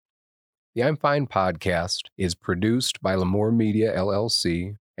The I'm Fine podcast is produced by L'Amour Media,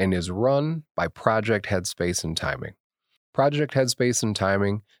 LLC, and is run by Project Headspace and Timing. Project Headspace and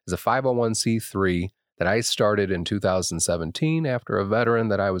Timing is a 501c3 that I started in 2017 after a veteran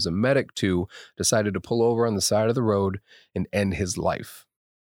that I was a medic to decided to pull over on the side of the road and end his life.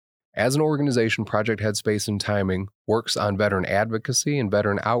 As an organization, Project Headspace and Timing works on veteran advocacy and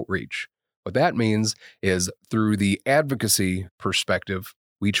veteran outreach. What that means is through the advocacy perspective,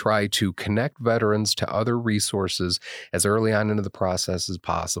 we try to connect veterans to other resources as early on into the process as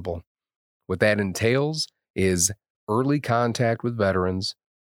possible. What that entails is early contact with veterans,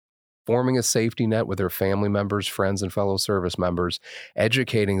 forming a safety net with their family members, friends, and fellow service members,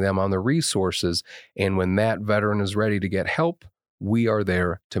 educating them on the resources, and when that veteran is ready to get help, we are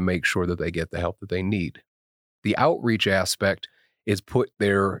there to make sure that they get the help that they need. The outreach aspect is put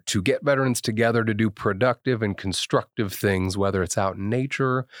there to get veterans together to do productive and constructive things, whether it's out in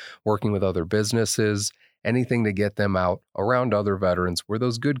nature, working with other businesses, anything to get them out around other veterans where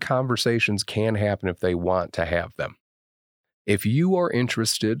those good conversations can happen if they want to have them. If you are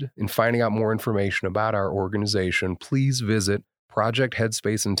interested in finding out more information about our organization, please visit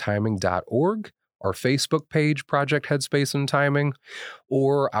projectheadspaceandtiming.org, our Facebook page, Project Headspace and Timing,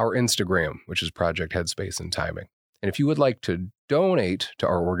 or our Instagram, which is Project Headspace and Timing. And if you would like to donate to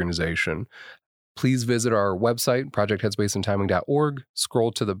our organization, please visit our website, projectheadspaceandtiming.org,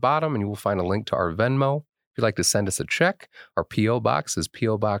 scroll to the bottom, and you will find a link to our Venmo. If you'd like to send us a check, our P.O. Box is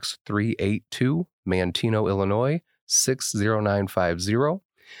P.O. Box 382, Manteno, Illinois, 60950.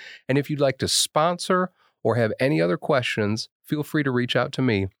 And if you'd like to sponsor or have any other questions, feel free to reach out to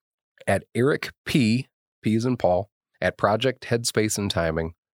me at Eric P. as in Paul, at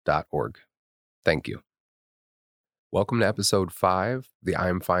projectheadspaceandtiming.org. Thank you. Welcome to episode 5, the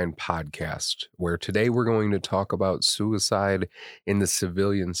I'm Fine podcast, where today we're going to talk about suicide in the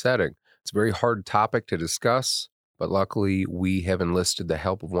civilian setting. It's a very hard topic to discuss, but luckily we have enlisted the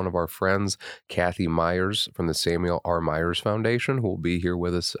help of one of our friends, Kathi Myers from the Samuel R. Myers Foundation, who will be here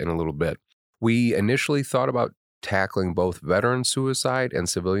with us in a little bit. We initially thought about tackling both veteran suicide and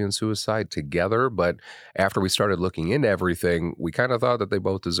civilian suicide together, but after we started looking into everything, we kind of thought that they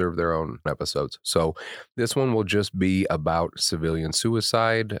both deserve their own episodes. So this one will just be about civilian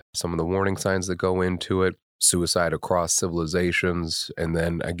suicide, some of the warning signs that go into it, suicide across civilizations, and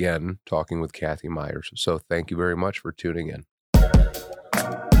then again, talking with Kathi Myers. So thank you very much for tuning in.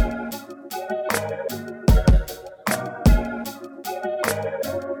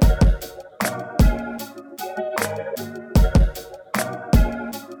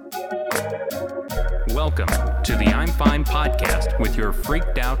 Welcome to the I'm Fine podcast with your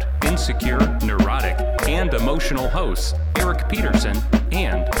freaked out, insecure, neurotic, and emotional hosts, Eric Peterson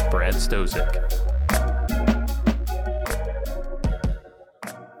and Brad Stozick.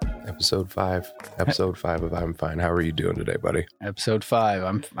 Episode 5 of I'm Fine. How are you doing today, buddy? Episode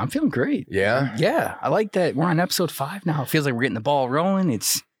 5. I'm feeling great. Yeah? Yeah. I like that we're on episode 5 now. It feels like we're getting the ball rolling.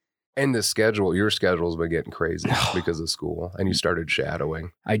 And your schedule's been getting crazy because of school, and you started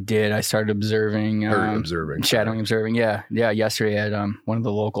shadowing. I did. I started observing. Observing. Yeah. Yesterday at one of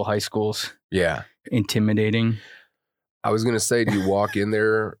the local high schools. Yeah. Intimidating. I was going to say, do you walk in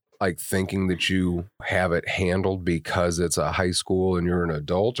there like thinking that you have it handled because it's a high school and you're an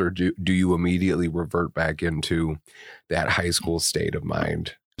adult, or do you immediately revert back into that high school state of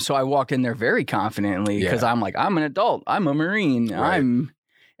mind? So I walked in there very confidently because I'm like, I'm an adult. I'm a Marine. Right.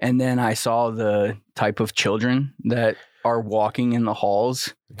 And then I saw the type of children that are walking in the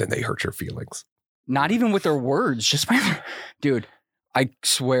halls. Then they hurt your feelings. Not even with their words, just by dude, I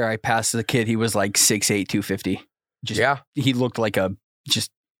swear I passed the kid. He was like 6'8", 250. He looked like a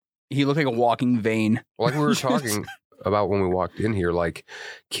walking vein. Well, like we were talking about when we walked in here, like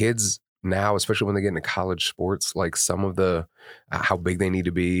kids now, especially when they get into college sports, like some of the how big they need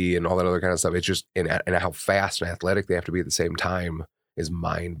to be and all that other kind of stuff. It's just and how fast and athletic they have to be at the same time is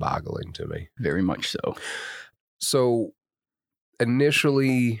mind-boggling to me. Very much so. So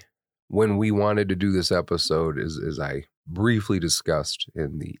initially, when we wanted to do this episode, as I briefly discussed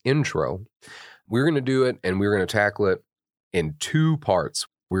in the intro, we're going to do it and we're going to tackle it in 2 parts.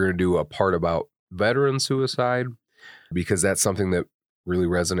 We're going to do a part about veteran suicide because that's something that really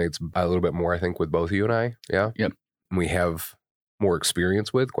resonates a little bit more, I think, with both of you and I. Yeah? Yep. We have more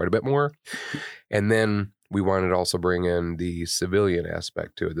experience with, quite a bit more. And then we wanted to also bring in the civilian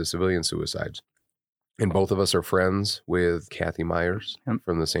aspect to it, the civilian suicides. And both of us are friends with Kathi Myers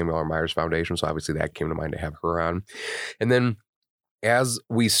from the Samuel R. Myers Foundation. So obviously that came to mind to have her on. And then as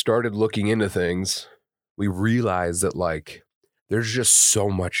we started looking into things, we realized that like there's just so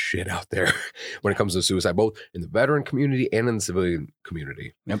much shit out there when it comes to suicide, both in the veteran community and in the civilian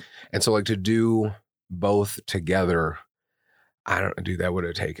community. Yep. And so like to do both together, I don't know, dude, that would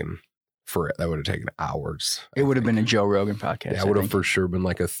have taken hours. It would have been a Joe Rogan podcast. That would have for sure been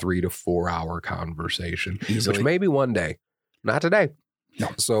like a 3 to 4 hour conversation, Easily. Which maybe one day, not today. No.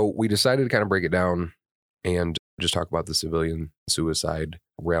 So we decided to kind of break it down and just talk about the civilian suicide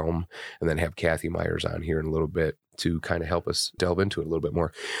realm, and then have Kathi Myers on here in a little bit to kind of help us delve into it a little bit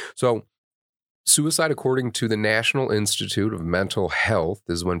more. So suicide, according to the National Institute of Mental Health,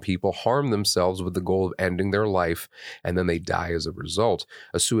 is when people harm themselves with the goal of ending their life and then they die as a result.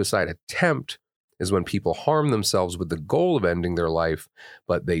 A suicide attempt is when people harm themselves with the goal of ending their life,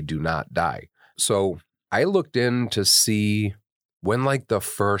 but they do not die. So I looked in to see when like the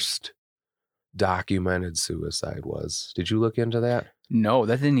first documented suicide was. Did you look into that? No,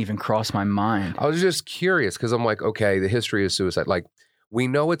 that didn't even cross my mind. I was just curious because I'm like, okay, the history of suicide, like we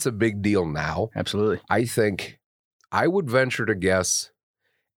know it's a big deal now. Absolutely. I think I would venture to guess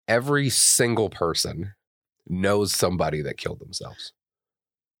every single person knows somebody that killed themselves.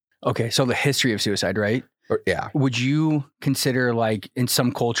 Okay, so the history of suicide, right? Yeah. Would you consider like in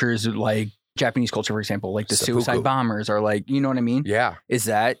some cultures, like Japanese culture, for example, like the Seppuku. suicide bombers are like, you know what I mean? Yeah. Is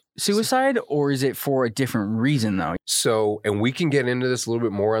that suicide or is it for a different reason though? So, and we can get into this a little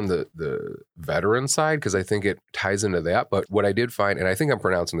bit more on the veteran side because I think it ties into that. But what I did find, and I think I'm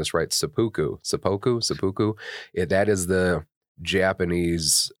pronouncing this right, seppuku, that is the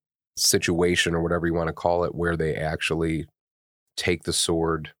Japanese situation or whatever you want to call it, where they actually take the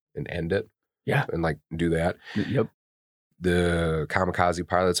sword and end it. Yeah. And like do that. Yep. The kamikaze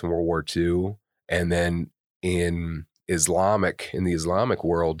pilots in World War II, and then in the Islamic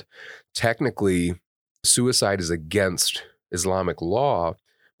world, technically suicide is against Islamic law,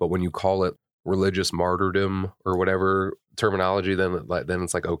 but when you call it religious martyrdom or whatever terminology, then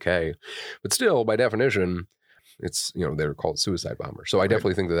it's like okay, but still by definition, it's they're called suicide bombers. So I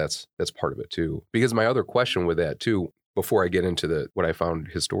definitely think that's part of it too. Because my other question with that too, before I get into what I found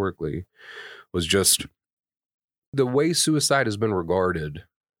historically, was just the way suicide has been regarded,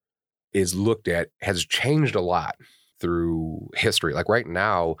 is looked at, has changed a lot through history. Like right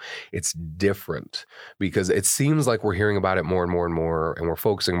now, it's different because it seems like we're hearing about it more and more and more, and we're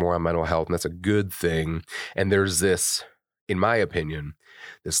focusing more on mental health, and that's a good thing. And there's this, in my opinion,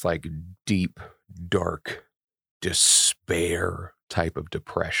 this like deep, dark despair type of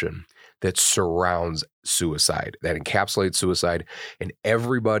depression that surrounds suicide, that encapsulates suicide and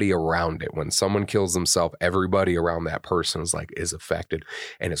everybody around it. When someone kills themselves, everybody around that person is affected,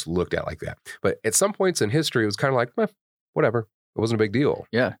 and it's looked at like that. But at some points in history, it was kind of like, whatever. It wasn't a big deal.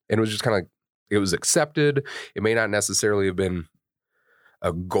 Yeah. And it was just kind of like, it was accepted. It may not necessarily have been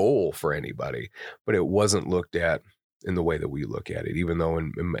a goal for anybody, but it wasn't looked at in the way that we look at it, even though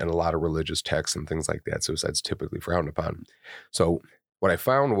in a lot of religious texts and things like that, suicide's typically frowned upon. So what I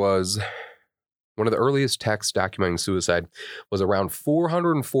found was one of the earliest texts documenting suicide was around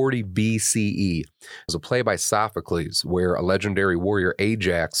 440 BCE. It was a play by Sophocles where a legendary warrior,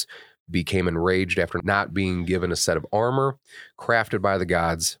 Ajax, became enraged after not being given a set of armor crafted by the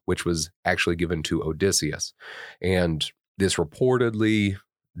gods, which was actually given to Odysseus. And this reportedly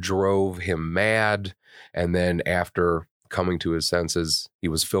drove him mad. And then after coming to his senses, he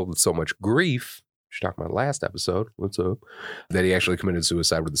was filled with so much grief, which we talked about last episode, what's up, that he actually committed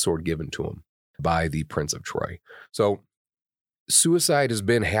suicide with the sword given to him by the Prince of Troy. So suicide has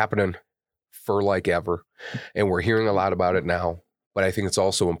been happening for like ever, and we're hearing a lot about it now. But I think it's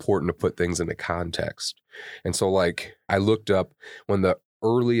also important to put things into context. And so like I looked up when the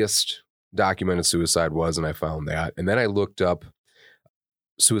earliest documented suicide was, and I found that. And then I looked up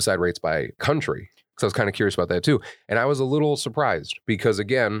suicide rates by country, because I was kind of curious about that too. And I was a little surprised because,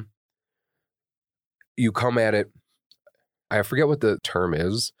 again, you come at it, I forget what the term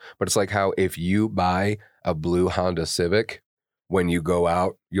is, but it's like how if you buy a blue Honda Civic, when you go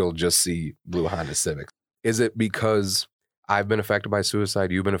out, you'll just see blue Honda Civics. Is it because I've been affected by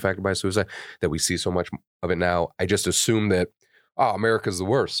suicide, you've been affected by suicide, that we see so much of it now? I just assume that, America's the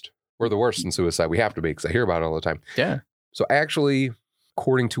worst. We're the worst in suicide. We have to be, because I hear about it all the time. Yeah. So actually,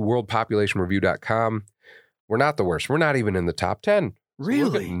 according to worldpopulationreview.com, we're not the worst. We're not even in the top 10.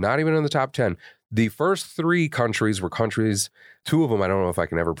 Really? So not even in the top 10. The first 3 countries were countries, 2 of them I don't know if I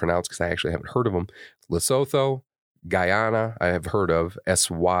can ever pronounce because I actually haven't heard of them. Lesotho, Guyana, I have heard of,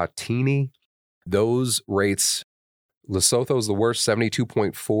 Eswatini. Those rates, Lesotho's the worst,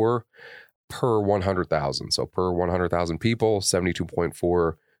 72.4 per 100,000. So per 100,000 people,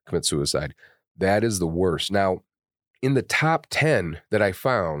 72.4 commit suicide. That is the worst. Now, in the top 10 that I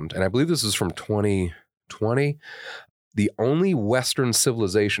found, and I believe this is from 2020, The only Western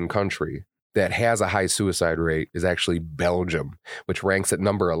civilization country that has a high suicide rate is actually Belgium, which ranks at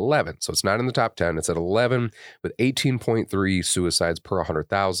number 11. So it's not in the top 10. It's at 11 with 18.3 suicides per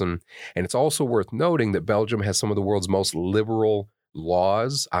 100,000. And it's also worth noting that Belgium has some of the world's most liberal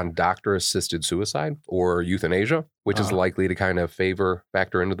laws on doctor-assisted suicide or euthanasia, which is likely to kind of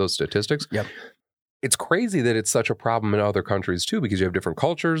factor into those statistics. Yep. It's crazy that it's such a problem in other countries too, because you have different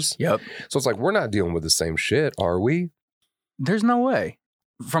cultures. Yep. So it's like, we're not dealing with the same shit, are we? There's no way.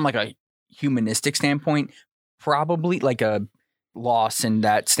 From like a humanistic standpoint, probably like a loss in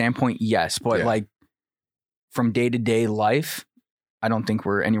that standpoint, yes. But like from day-to-day life, I don't think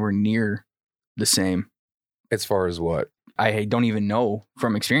we're anywhere near the same. As far as what? I don't even know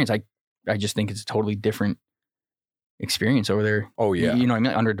from experience. I just think it's a totally different experience over there. Oh, yeah. You know what I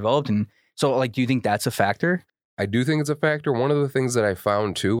mean? Underdeveloped. And so, like, do you think that's a factor? I do think it's a factor. One of the things that I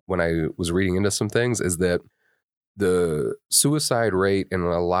found, too, when I was reading into some things is that the suicide rate in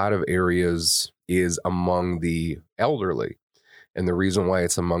a lot of areas is among the elderly. And the reason why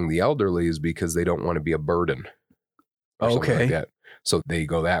it's among the elderly is because they don't want to be a burden. Okay. Like that. So they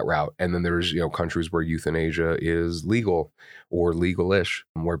go that route. And then there's, countries where euthanasia is legal or legal-ish,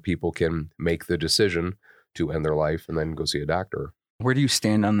 where people can make the decision to end their life and then go see a doctor. Where do you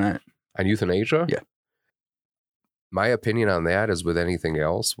stand on that? On euthanasia? Yeah. My opinion on that, as with anything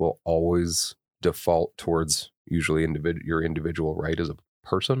else, will always default towards usually your individual right as a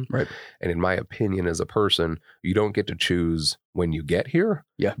person. Right. And in my opinion, as a person, you don't get to choose when you get here,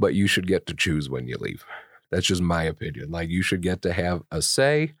 but you should get to choose when you leave. That's just my opinion. Like, you should get to have a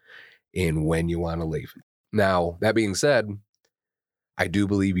say in when you want to leave. Now, that being said, I do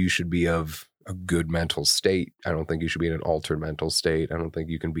believe you should be of a good mental state. I don't think you should be in an altered mental state. I don't think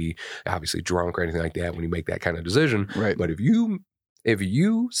you can be obviously drunk or anything like that when you make that kind of decision. Right. But if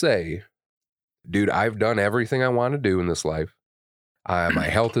you say, dude, I've done everything I want to do in this life. My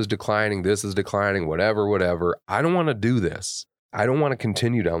health is declining. This is declining, whatever. I don't want to do this. I don't want to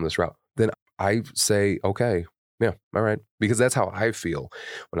continue down this route. Then I say, okay, yeah, all right. Because that's how I feel.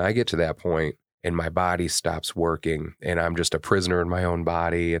 When I get to that point and my body stops working and I'm just a prisoner in my own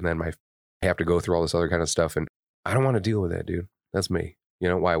body, and then I have to go through all this other kind of stuff. And I don't want to deal with that, dude. That's me.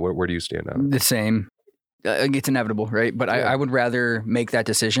 Why? Where do you stand on it? The same. It's inevitable, right? But I would rather make that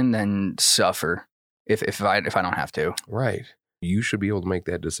decision than suffer if I don't have to. Right. You should be able to make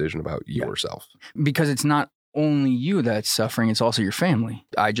that decision about yourself. Because it's not only you that's suffering, it's also your family.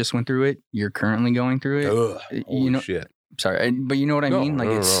 I just went through it. You're currently going through it. Ugh, holy shit. Sorry, but you know what I mean?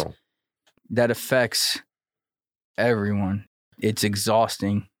 Like, that affects everyone. It's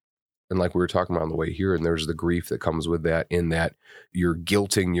exhausting. And like we were talking about on the way here, and there's the grief that comes with that, in that you're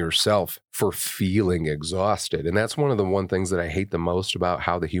guilting yourself for feeling exhausted. And that's one of the things that I hate the most about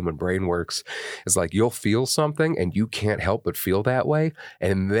how the human brain works, is like, you'll feel something and you can't help but feel that way.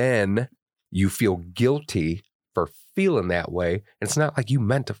 And then you feel guilty for feeling that way. And it's not like you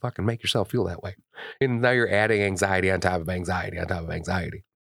meant to fucking make yourself feel that way. And now you're adding anxiety on top of anxiety on top of anxiety.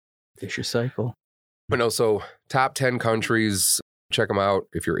 Vicious cycle. But no, so top 10 countries, check them out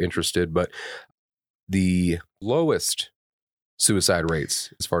if you're interested. But the lowest suicide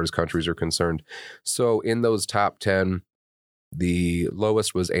rates as far as countries are concerned. So in those top 10, the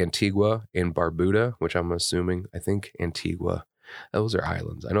lowest was Antigua and Barbuda, which I think Antigua. Those are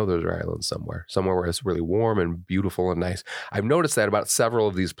islands. I know those are islands somewhere where it's really warm and beautiful and nice. I've noticed that about several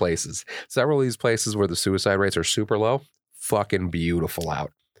of these places. Several of these places where the suicide rates are super low, fucking beautiful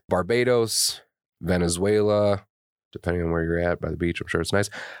out. Barbados, Venezuela, depending on where you're at by the beach, I'm sure it's nice.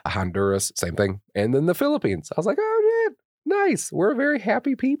 Honduras, same thing. And then the Philippines. I was like, oh, shit, nice. We're a very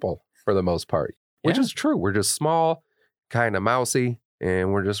happy people for the most part, which is true. We're just small, kind of mousy,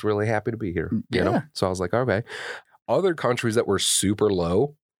 and we're just really happy to be here. You know? So I was like, okay. Other countries that were super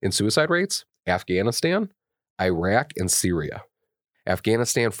low in suicide rates, Afghanistan, Iraq, and Syria.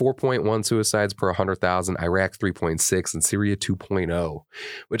 Afghanistan, 4.1 suicides per 100,000, Iraq 3.6, and Syria 2.0,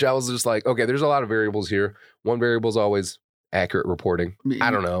 which I was just like, okay, there's a lot of variables here. One variable is always accurate reporting.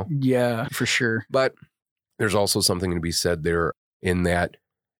 I don't know. Yeah, for sure. But there's also something to be said there in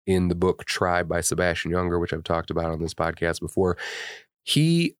the book Tribe by Sebastian Junger, which I've talked about on this podcast before.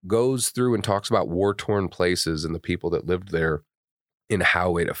 He goes through and talks about war-torn places and the people that lived there and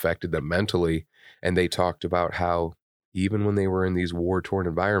how it affected them mentally. And they talked about how even when they were in these war-torn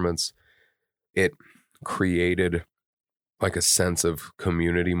environments, it created like a sense of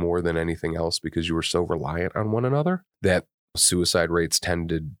community more than anything else, because you were so reliant on one another that suicide rates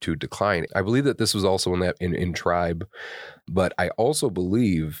tended to decline. I believe that this was also in Tribe, but I also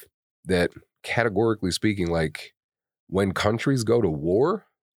believe that, categorically speaking, like, when countries go to war,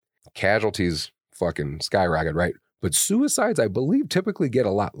 casualties fucking skyrocket, right? But suicides, I believe, typically get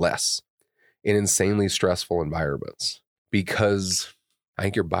a lot less in insanely stressful environments because I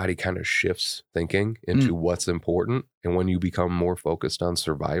think your body kind of shifts thinking into what's important. And when you become more focused on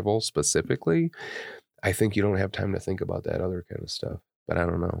survival specifically, I think you don't have time to think about that other kind of stuff. But I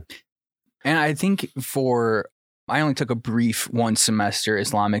don't know. And I think I only took a brief 1 semester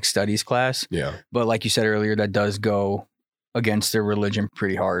Islamic studies class. Yeah. But like you said earlier, that does go against their religion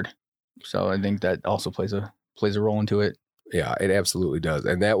pretty hard. So I think that also plays a role into it. Yeah, it absolutely does.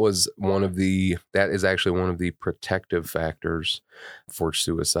 And that is actually one of the protective factors for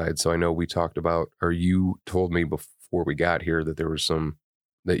suicide. So I know we talked about, or you told me before we got here that there was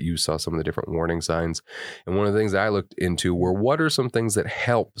that you saw some of the different warning signs. And one of the things that I looked into were what are some things that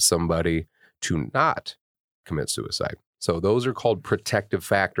help somebody to not commit suicide? So those are called protective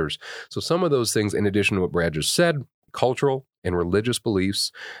factors. So some of those things, in addition to what Brad just said, cultural and religious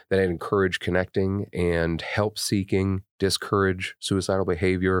beliefs that encourage connecting and help seeking, discourage suicidal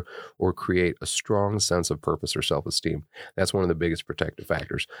behavior, or create a strong sense of purpose or self-esteem. That's one of the biggest protective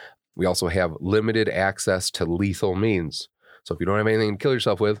factors. We also have limited access to lethal means. So if you don't have anything to kill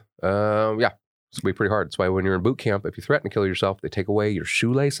yourself with, it's going to be pretty hard. That's why when you're in boot camp, if you threaten to kill yourself, they take away your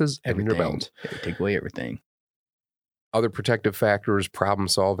shoelaces and your belt. They take away everything. Other protective factors, problem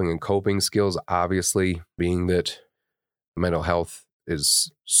solving and coping skills, obviously being that mental health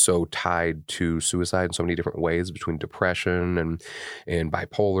is so tied to suicide in so many different ways between depression and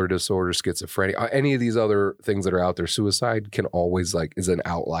bipolar disorder, schizophrenia, any of these other things that are out there. Suicide can always is an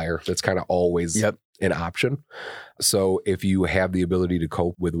outlier. That's kind of always an option. So if you have the ability to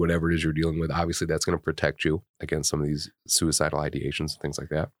cope with whatever it is you're dealing with, obviously that's going to protect you against some of these suicidal ideations and things like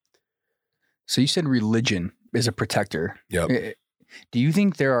that. So you said religion is a protector. Yep. Do you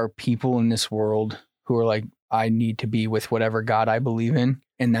think there are people in this world who are like, I need to be with whatever God I believe in,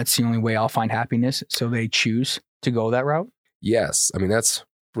 and that's the only way I'll find happiness, so they choose to go that route? Yes. I mean, that's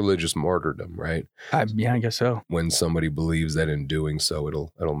religious martyrdom, right? Yeah, I guess so. When somebody believes that in doing so,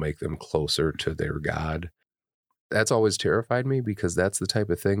 it'll make them closer to their God. That's always terrified me because that's the type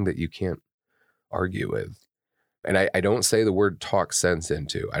of thing that you can't argue with. And I don't say the word talk sense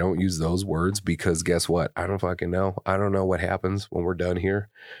into. I don't use those words because guess what? I don't fucking know. I don't know what happens when we're done here.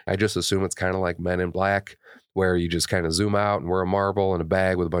 I just assume it's kind of like Men in Black, where you just kind of zoom out and we're a marble in a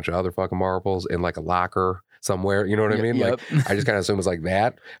bag with a bunch of other fucking marbles in like a locker somewhere. You know what I mean? Yep. Like, I just kind of assume it's like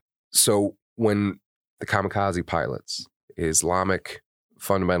that. So when the kamikaze pilots, Islamic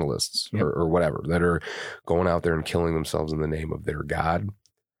fundamentalists or whatever that are going out there and killing themselves in the name of their God,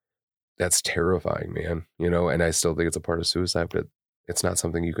 that's terrifying, man. And I still think it's a part of suicide, but it's not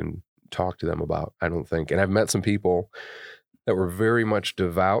something you can talk to them about, I don't think. And I've met some people that were very much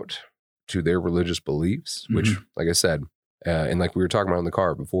devout to their religious beliefs, which, like I said, and like we were talking about in the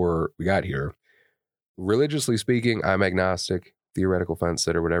car before we got here, religiously speaking, I'm agnostic, theoretical fence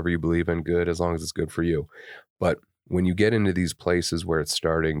sitter, whatever you believe in, good, as long as it's good for you. But when you get into these places where it's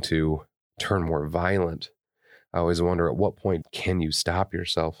starting to turn more violent, I always wonder at what point can you stop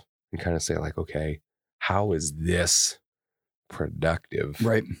yourself and kind of say like, okay, how is this productive?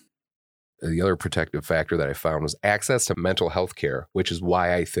 Right. The other protective factor that I found was access to mental health care, which is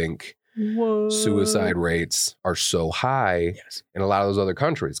why I think suicide rates are so high in a lot of those other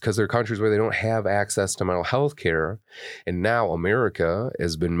countries, because there are countries where they don't have access to mental health care. And now America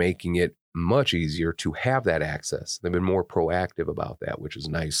has been making it much easier to have that access. They've been more proactive about that, which is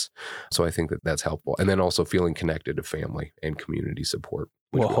nice. So I think that that's helpful. And then also feeling connected to family and community support.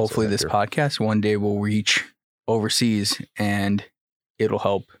 Well, hopefully this podcast one day will reach overseas and it'll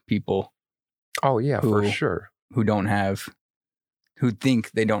help people. Oh yeah, for sure. Who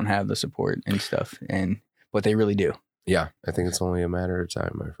think they don't have the support and stuff, but they really do. Yeah, I think it's only a matter of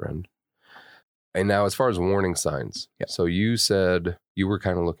time, my friend. And now as far as warning signs, so you said you were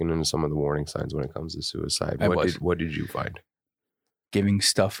kind of looking into some of the warning signs when it comes to suicide. What did you find? Giving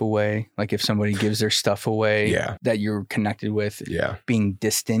stuff away. Like if somebody gives their stuff away that you're connected with, being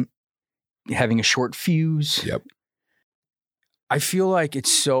distant, having a short fuse. Yep. I feel like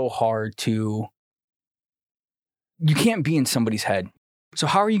it's so hard you can't be in somebody's head. So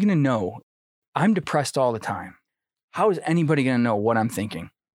how are you going to know? I'm depressed all the time. How is anybody going to know what I'm thinking?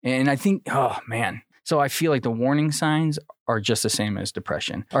 And I think, oh man. So I feel like the warning signs are just the same as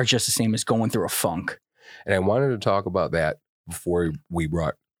depression, are just the same as going through a funk. And I wanted to talk about that before we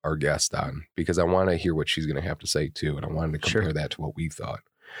brought our guest on, because I want to hear what she's going to have to say too. And I wanted to compare that to what we thought.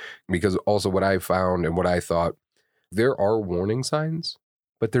 Because also what I found and what I thought, there are warning signs,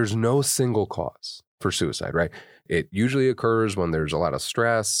 but there's no single cause for suicide, right? It usually occurs when there's a lot of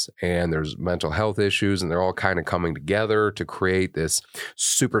stress and there's mental health issues, and they're all kind of coming together to create this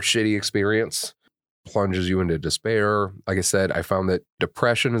super shitty experience. plunges you into despair. Like I said, I found that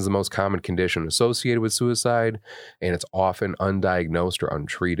depression is the most common condition associated with suicide, and it's often undiagnosed or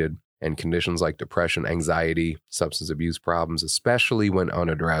untreated. And conditions like depression, anxiety, substance abuse problems, especially when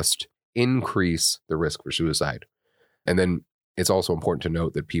unaddressed, increase the risk for suicide. And then it's also important to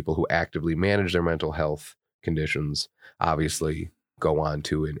note that people who actively manage their mental health conditions obviously go on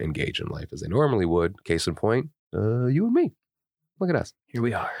to engage in life as they normally would. Case in point, you and me. Look at us. Here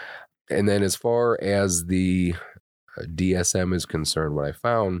we are. And then as far as the DSM is concerned, what I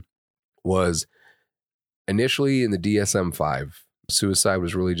found was initially in the DSM-5, suicide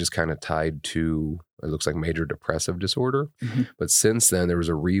was really just kind of tied to, it looks like, major depressive disorder. Mm-hmm. But since then, there was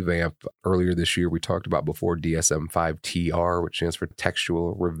a revamp earlier this year. We talked about before DSM-5-TR, which stands for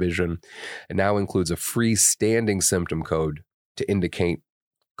textual revision. It now includes a freestanding symptom code to indicate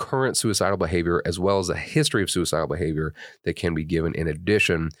current suicidal behavior as well as a history of suicidal behavior that can be given in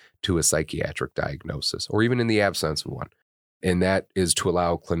addition to a psychiatric diagnosis or even in the absence of one. And that is to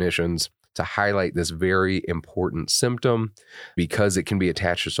allow clinicians to highlight this very important symptom because it can be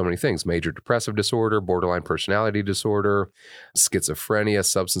attached to so many things: major depressive disorder, borderline personality disorder, schizophrenia,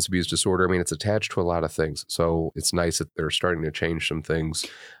 substance abuse disorder. I mean, it's attached to a lot of things. So it's nice that they're starting to change some things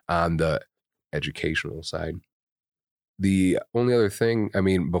on the educational side. The only other thing, I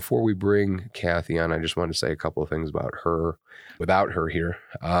mean, before we bring Kathi on, I just want to say a couple of things about her without her here.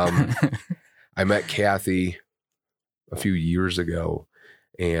 I met Kathi a few years ago,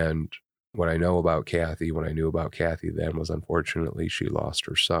 and what I know about Kathi, what I knew about Kathi then was, unfortunately, she lost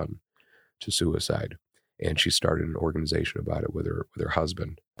her son to suicide, and she started an organization about it with her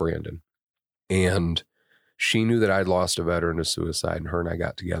husband, Brandon. And she knew that I'd lost a veteran to suicide, and her and I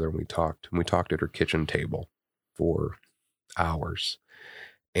got together and we talked at her kitchen table for hours.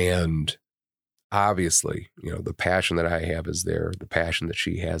 And obviously, the passion that I have is there. The passion that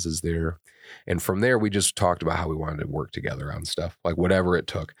she has is there. And from there, we just talked about how we wanted to work together on stuff, like whatever it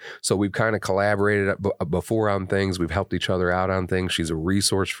took. So we've kind of collaborated before on things. We've helped each other out on things. She's a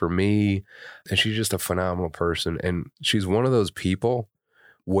resource for me, and she's just a phenomenal person. And she's one of those people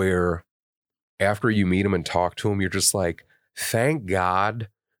where after you meet him and talk to him, you're just like, thank God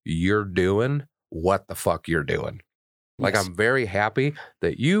you're doing what the fuck you're doing. Like, yes. I'm very happy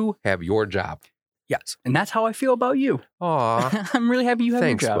that you have your job. Yes. And that's how I feel about you. Aw. I'm really happy you have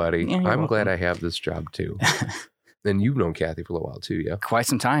your job. Thanks, buddy. Yeah, I'm glad I have this job too. And you've known Kathi for a little while too, yeah? Quite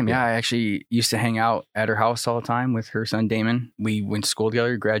some time, yeah. I actually used to hang out at her house all the time with her son, Damon. We went to school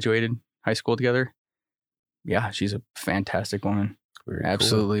together, graduated high school together. Yeah, she's a fantastic woman. Very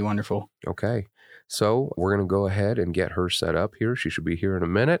Absolutely cool. Wonderful. Okay. So we're going to go ahead and get her set up here. She should be here in a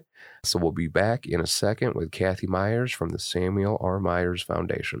minute. So we'll be back in a second with Kathi Myers from the Samuel R. Myers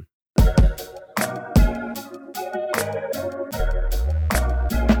Foundation.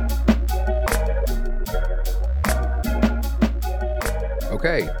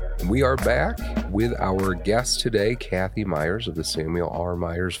 Okay, we are back with our guest today, Kathi Myers of the Samuel R.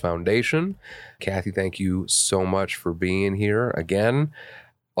 Myers Foundation. Kathi, thank you so much for being here again.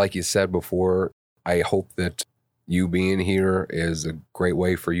 Like you said before, I hope that you being here is a great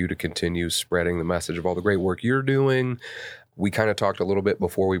way for you to continue spreading the message of all the great work you're doing. We kind of talked a little bit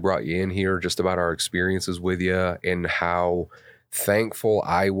before we brought you in here just about our experiences with you and how thankful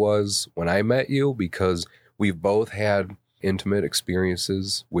I was when I met you, because we've both had intimate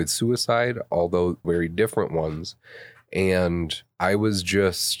experiences with suicide, although very different ones. And I was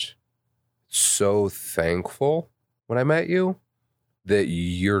just so thankful when I met you that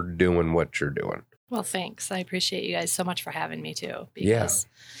you're doing what you're doing. Well, thanks. I appreciate you guys so much for having me too, because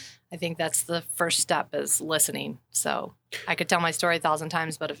I think that's the first step, is listening. So I could tell my story 1,000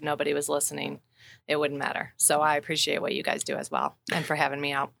 times, but if nobody was listening, it wouldn't matter. So I appreciate what you guys do as well, and for having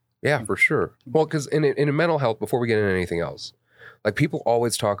me out. Yeah, for sure. Well, because in mental health, before we get into anything else, like, people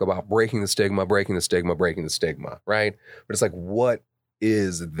always talk about breaking the stigma, right? But it's like, what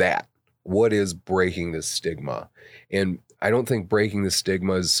is that? What is breaking the stigma? And I don't think breaking the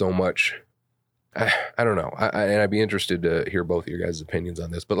stigma is so much, I don't know. And I'd be interested to hear both of your guys' opinions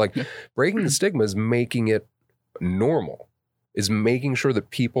on this. But like, breaking the stigma is making it normal, is making sure that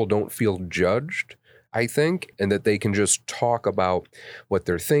people don't feel judged, I think, and that they can just talk about what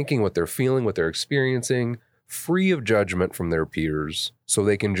they're thinking, what they're feeling, what they're experiencing, free of judgment from their peers, so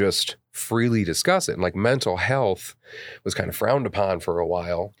they can just freely discuss it. And like, mental health was kind of frowned upon for a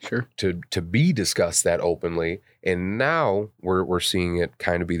while, sure, to be discussed that openly. And now we're seeing it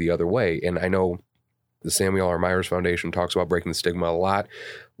kind of be the other way. And I know the Samuel R. Myers Foundation talks about breaking the stigma a lot.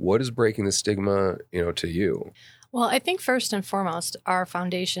 What is breaking the stigma, to you? Well, I think first and foremost, our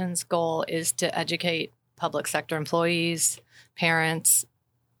foundation's goal is to educate public sector employees, parents,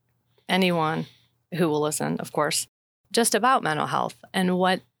 anyone who will listen, of course, just about mental health and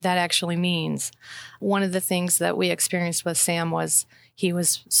what that actually means. One of the things that we experienced with Sam was he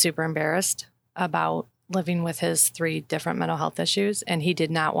was super embarrassed about living with his 3 different mental health issues, and he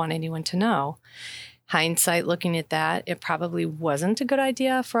did not want anyone to know. Hindsight, looking at that, it probably wasn't a good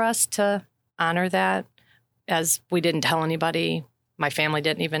idea for us to honor that, as we didn't tell anybody. My family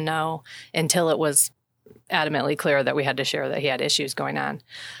didn't even know until it was adamantly clear that we had to share that he had issues going on.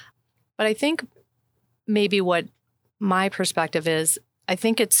 But I think maybe what my perspective is, I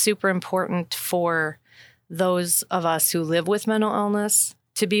think it's super important for those of us who live with mental illness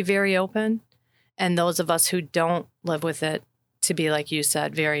to be very open, and those of us who don't live with it to be, like you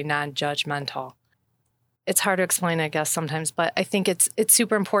said, very non-judgmental. It's hard to explain, I guess, sometimes, but I think it's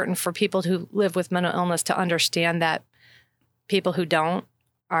super important for people who live with mental illness to understand that people who don't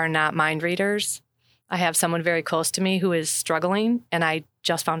are not mind readers. I have someone very close to me who is struggling, and I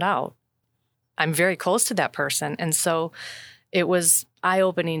just found out. I'm very close to that person. And so it was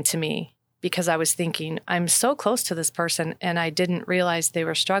eye-opening to me because I was thinking, I'm so close to this person, and I didn't realize they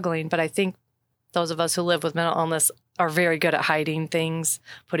were struggling. But I think those of us who live with mental illness are very good at hiding things,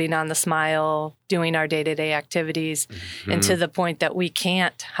 putting on the smile, doing our day-to-day activities, and to the point that we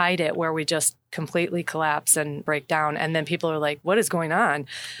can't hide it, where we just completely collapse and break down. And then people are like, what is going on?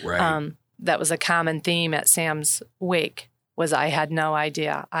 Right. That was a common theme at Sam's wake, was I had no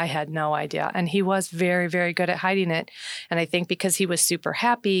idea. I had no idea. And he was very, very good at hiding it. And I think because he was super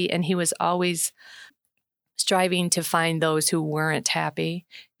happy and he was always striving to find those who weren't happy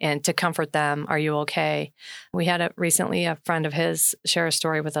and to comfort them. Are you okay? We had recently a friend of his share a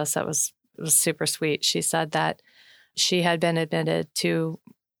story with us that was super sweet. She said that she had been admitted to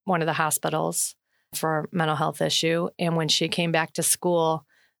one of the hospitals for a mental health issue. And when she came back to school,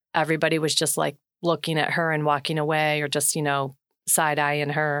 everybody was just like looking at her and walking away, or just, side-eyeing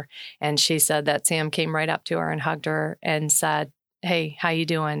her. And she said that Sam came right up to her and hugged her and said, hey, how you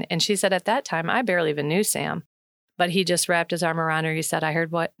doing? And she said at that time, I barely even knew Sam, but he just wrapped his arm around her. He said, I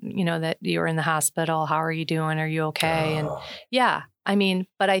heard that you were in the hospital. How are you doing? Are you okay? And yeah,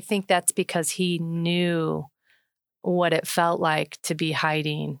 but I think that's because he knew what it felt like to be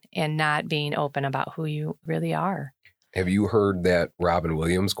hiding and not being open about who you really are. Have you heard that Robin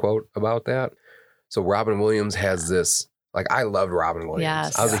Williams quote about that? So Robin Williams has this, I loved Robin Williams.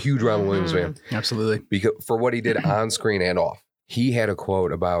 Yes. I was a huge Robin Williams fan. Absolutely. Because for what he did on screen and off. He had a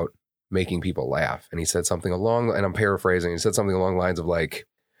quote about making people laugh. And he said something and I'm paraphrasing, he said something along the lines of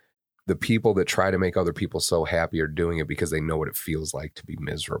the people that try to make other people so happy are doing it because they know what it feels like to be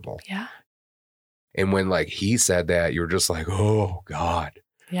miserable. Yeah. And when he said that, you're just like, oh God.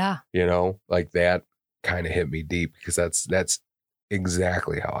 Yeah. That kind of hit me deep, because that's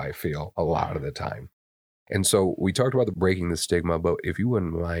exactly how I feel a lot of the time. And so we talked about breaking the stigma, but if you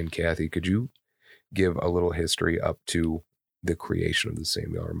wouldn't mind, Kathi, could you give a little history up to the creation of the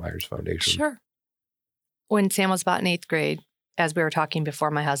Samuel R. Myers Foundation? Sure. When Sam was about in 8th grade, as we were talking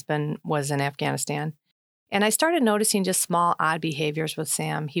before, my husband was in Afghanistan. And I started noticing just small, odd behaviors with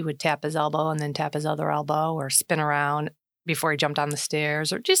Sam. He would tap his elbow and then tap his other elbow, or spin around before he jumped on the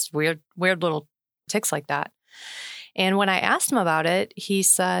stairs, or just weird little tics like that. And when I asked him about it, he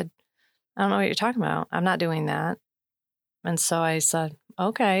said, I don't know what you're talking about. I'm not doing that. And so I said,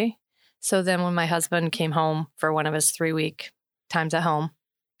 okay. So then when my husband came home for one of his 3-week times at home,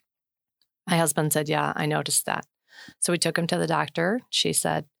 my husband said, yeah, I noticed that. So we took him to the doctor. She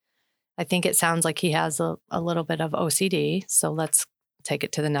said, I think it sounds like he has a little bit of OCD. So let's take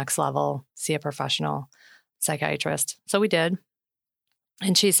it to the next level, see a professional psychiatrist. So we did.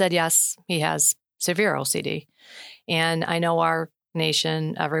 And she said, yes, he has severe OCD. And I know our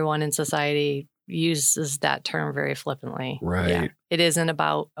nation, everyone in society uses that term very flippantly. Right. Yeah. It isn't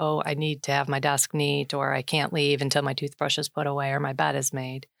about, I need to have my desk neat, or I can't leave until my toothbrush is put away or my bed is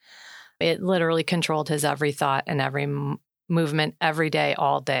made. It literally controlled his every thought and every movement every day,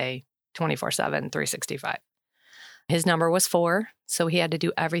 all day, 24/7, 365. His number was 4, so he had to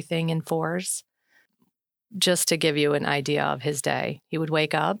do everything in 4s. Just to give you an idea of his day, he would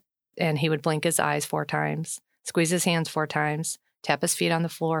wake up and he would blink his eyes 4 times, squeeze his hands 4 times, tap his feet on the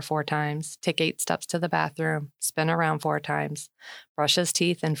floor 4 times, take 8 steps to the bathroom, spin around 4 times, brush his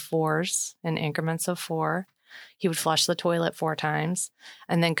teeth in 4s, in increments of 4. He would flush the toilet 4 times,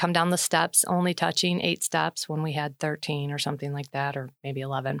 and then come down the steps, only touching 8 steps when we had 13 or something like that, or maybe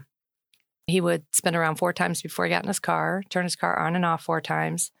 11. He would spin around 4 times before he got in his car, turn his car on and off 4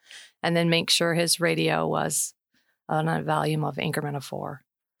 times, and then make sure his radio was on a volume of increment of 4.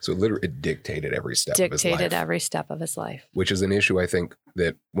 So literally it dictated every step of his life. Dictated every step of his life. Which is an issue, I think,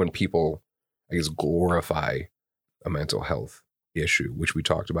 that when people, glorify a mental health issue, which we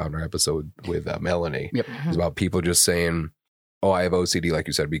talked about in our episode with Melanie. Yep. It's about people just saying, oh, I have OCD, like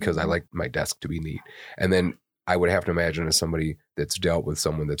you said, because I like my desk to be neat. And then I would have to imagine as somebody that's dealt with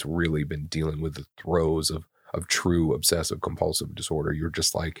someone that's really been dealing with the throes of true obsessive compulsive disorder, you're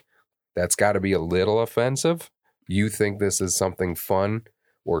just like, that's got to be a little offensive. You think this is something fun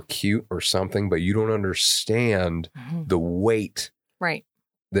or cute or something, but you don't understand the weight Right.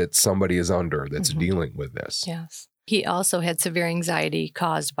 that somebody is under that's dealing with this. Yes. He also had severe anxiety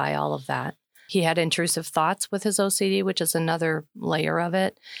caused by all of that. He had intrusive thoughts with his OCD, which is another layer of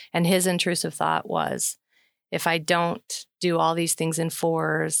it. And his intrusive thought was, if I don't do all these things in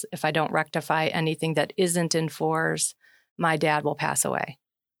fours, if I don't rectify anything that isn't in fours, my dad will pass away.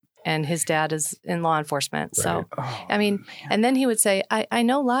 And his dad is in law enforcement. Right. So, I mean, and then he would say, I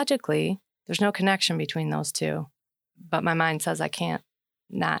know logically there's no connection between those two, but my mind says I can't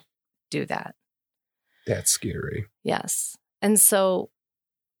not do that. That's scary. Yes. And so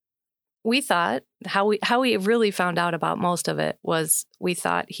we thought how we really found out about most of it was we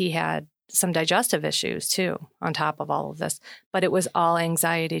thought he had some digestive issues too on top of all of this, but it was all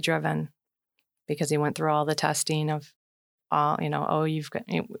anxiety driven because he went through all the testing of you've got,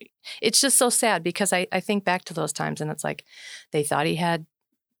 it's just so sad because I think back to those times and it's like they thought he had,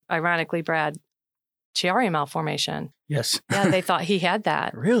 ironically, Brad, Chiari malformation. Yes. Yeah, they thought he had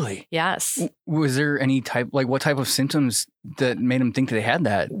that. Really? Yes. Was there any what type of symptoms that made him think that they had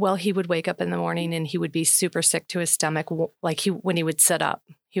that? Well, he would wake up in the morning and he would be super sick to his stomach. Like when he would sit up,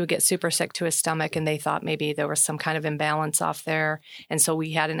 he would get super sick to his stomach and they thought maybe there was some kind of imbalance off there. And so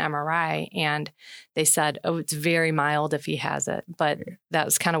we had an MRI and they said, oh, it's very mild if he has it. But that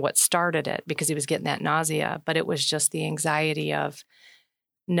was kind of what started it because he was getting that nausea. But it was just the anxiety of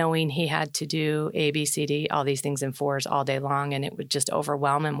knowing he had to do A, B, C, D, all these things in fours all day long. And it would just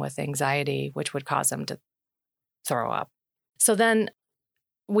overwhelm him with anxiety, which would cause him to throw up. So then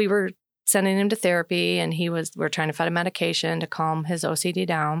we were sending him to therapy and we're trying to find a medication to calm his OCD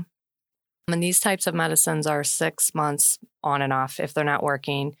down. And these types of medicines are 6 months on and off if they're not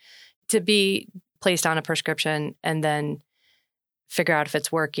working to be placed on a prescription and then figure out if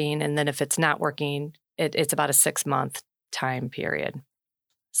it's working. And then if it's not working, it's about a 6-month time period.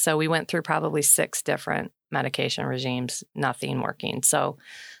 So we went through probably 6 different medication regimes, nothing working. So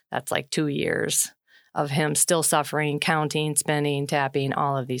that's like 2 years of him still suffering, counting, spinning, tapping,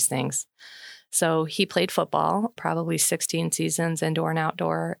 all of these things. So he played football, probably 16 seasons, indoor and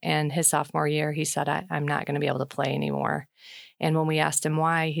outdoor. And his sophomore year, he said, I'm not going to be able to play anymore. And when we asked him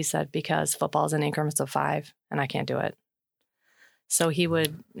why, he said, because football is in increments of 5 and I can't do it. So he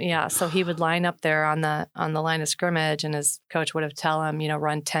would line up there on the line of scrimmage and his coach would have tell him,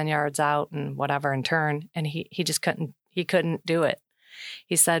 run 10 yards out and whatever and turn. And he just couldn't do it.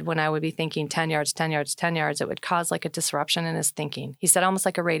 He said, when I would be thinking 10 yards, 10 yards, 10 yards, it would cause like a disruption in his thinking. He said almost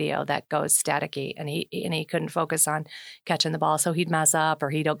like a radio that goes staticky and he couldn't focus on catching the ball. So he'd mess up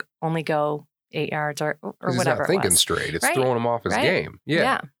or he'd only go 8 yards or whatever. He's not thinking straight. It's throwing him off his game.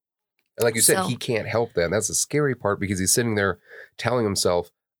 Yeah. And like you said, he can't help that. And that's the scary part because he's sitting there telling himself,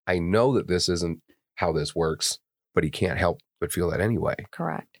 I know that this isn't how this works, but he can't help but feel that anyway.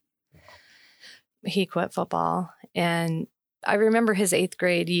 Correct. He quit football. And I remember his 8th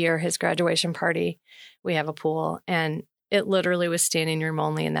grade year, his graduation party, we have a pool and it literally was standing room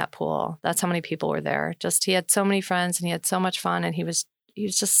only in that pool. That's how many people were there. Just, he had so many friends and he had so much fun and he was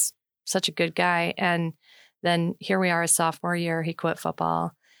just such a good guy. And then here we are his sophomore year, he quit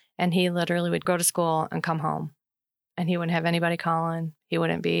football. And he literally would go to school and come home and he wouldn't have anybody calling. He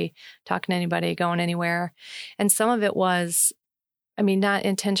wouldn't be talking to anybody, going anywhere. And some of it was, not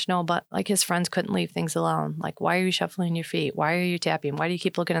intentional, but like his friends couldn't leave things alone. Like, why are you shuffling your feet? Why are you tapping? Why do you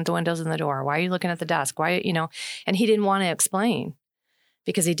keep looking at the windows and the door? Why are you looking at the desk? Why, and he didn't want to explain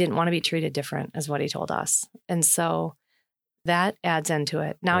because he didn't want to be treated different is what he told us. And so that adds into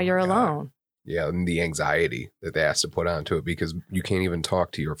it. Now you're alone. Yeah, and the anxiety that they have to put onto it because you can't even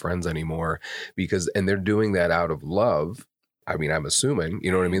talk to your friends anymore and they're doing that out of love. I'm assuming, you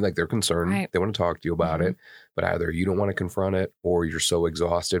know what I mean? Like they're concerned. Right. They want to talk to you about it, but either you don't want to confront it or you're so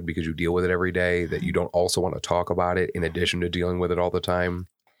exhausted because you deal with it every day that you don't also want to talk about it in addition to dealing with it all the time.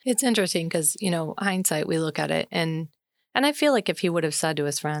 It's interesting because, hindsight, we look at it and I feel like if he would have said to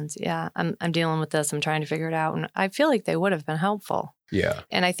his friends, yeah, I'm dealing with this, I'm trying to figure it out. And I feel like they would have been helpful. Yeah.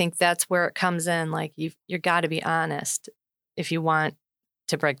 And I think that's where it comes in. Like you're got to be honest if you want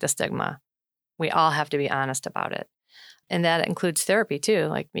to break the stigma. We all have to be honest about it. And that includes therapy too.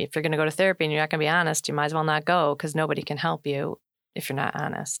 Like if you're going to go to therapy and you're not going to be honest, you might as well not go because nobody can help you if you're not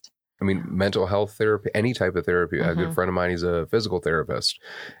honest. I mean, mental health therapy, any type of therapy. A good friend of mine, he's a physical therapist,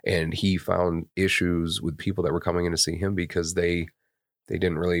 and he found issues with people that were coming in to see him because they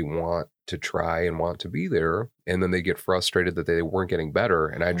didn't really want to try and want to be there. And then they get frustrated that they weren't getting better.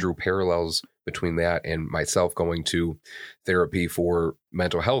 And I drew parallels between that and myself going to therapy for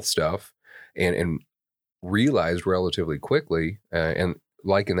mental health stuff and realized relatively quickly, and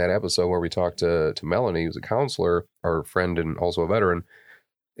like in that episode where we talked to Melanie, who's a counselor, our friend and also a veteran,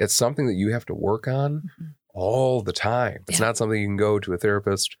 it's something that you have to work on all the time. It's not something you can go to a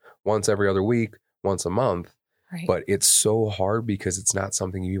therapist once every other week, once a month. Right. But it's so hard because it's not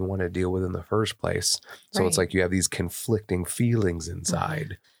something you want to deal with in the first place. So it's like you have these conflicting feelings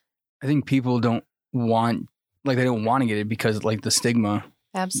inside. I think people don't want to get it because like the stigma.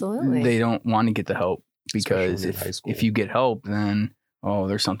 Absolutely. They don't want to get the help because if you get help, then,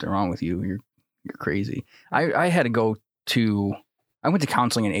 there's something wrong with you. You're crazy. I had to go to, I went to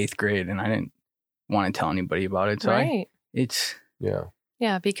counseling in 8th grade and I didn't want to tell anybody about it. So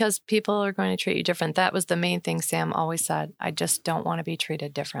Yeah, because people are going to treat you different. That was the main thing Sam always said. I just don't want to be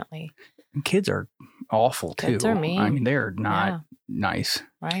treated differently. Kids are awful too. Kids are mean. I mean, they're not nice.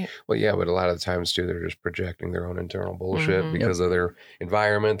 Right. Well, yeah, but a lot of the times too, they're just projecting their own internal bullshit because of their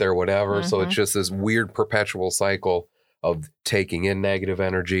environment, their whatever. So it's just this weird perpetual cycle of taking in negative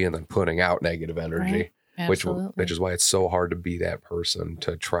energy and then putting out negative energy, which is why it's so hard to be that person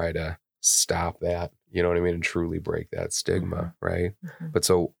to try to stop that. You know what I mean? And truly break that stigma, right? But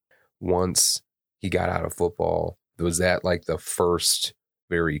so once he got out of football, was that like the first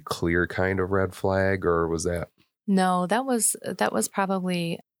very clear kind of red flag, or was that? No, that was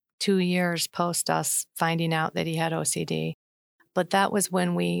probably 2 years post us finding out that he had OCD. But that was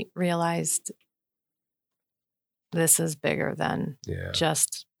when we realized this is bigger than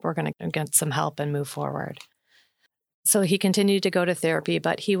just we're going to get some help and move forward. So he continued to go to therapy,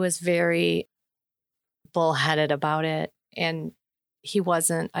 but he was very bullheaded about it. And he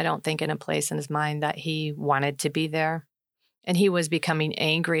wasn't, I don't think, in a place in his mind that he wanted to be there. And he was becoming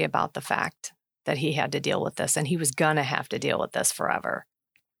angry about the fact that he had to deal with this, and he was going to have to deal with this forever.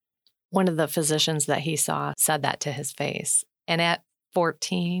 One of the physicians that he saw said that to his face. And at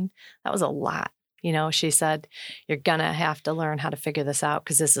 14, that was a lot. You know, she said, you're going to have to learn how to figure this out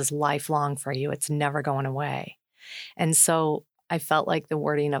because this is lifelong for you. It's never going away. And so I felt like the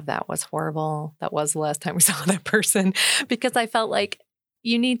wording of that was horrible. That was the last time we saw that person, because I felt like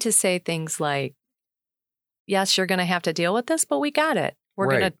you need to say things like, yes, you're going to have to deal with this, but we got it.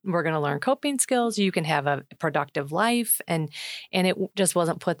 We're going to learn coping skills. You can have a productive life. And it just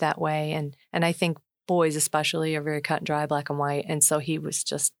wasn't put that way. And I think boys especially are very cut and dry, black and white. And so he was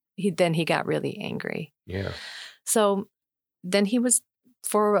just, he got really angry. Yeah. So then he was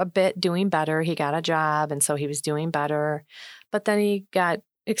for a bit doing better. He got a job, and so he was doing better. But then he got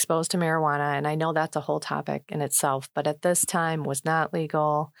exposed to marijuana, and I know that's a whole topic in itself, but at this time was not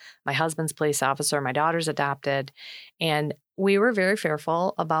legal. My husband's police officer, my daughter's adopted, and we were very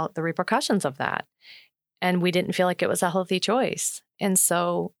fearful about the repercussions of that. And we didn't feel like it was a healthy choice. And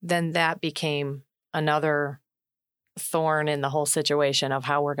so then that became another thorn in the whole situation of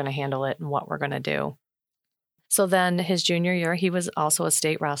how we're going to handle it and what we're going to do. So then his junior year, he was also a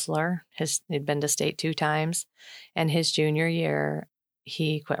state wrestler. He'd been to state 2 times. And his junior year,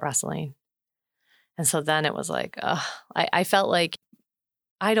 he quit wrestling. And so then it was like, I felt like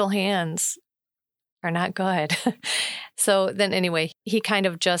idle hands are not good. So then anyway, he kind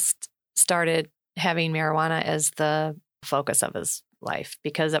of just started having marijuana as the focus of his life,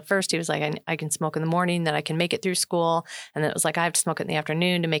 because at first he was like, I can smoke in the morning, then I can make it through school. And then it was like, I have to smoke it in the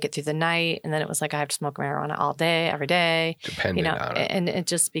afternoon to make it through the night. And then it was like, I have to smoke marijuana all day, every day. Depending on it. And it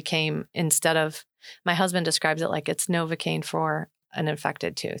just became, instead of, my husband describes it like it's Novocaine for an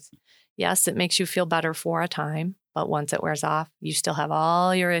infected tooth. Yes, it makes you feel better for a time, but once it wears off, you still have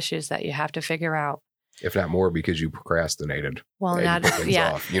all your issues that you have to figure out. If not more, because you procrastinated. Well, You know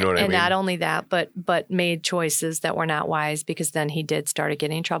what I mean? And not only that, but made choices that were not wise, because then he started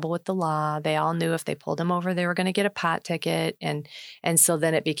getting in trouble with the law. They all knew if they pulled him over, they were going to get a pot ticket. And so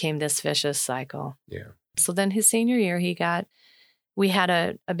then it became this vicious cycle. Yeah. So then his senior year, we had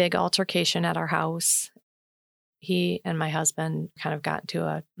a big altercation at our house. He and my husband kind of got into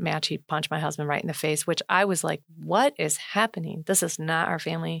a match. He punched my husband right in the face, which I was like, what is happening? This is not our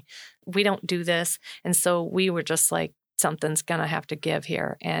family. We don't do this. And so we were just like, something's going to have to give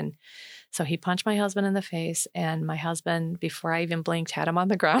here. And so he punched my husband in the face, and my husband, before I even blinked, had him on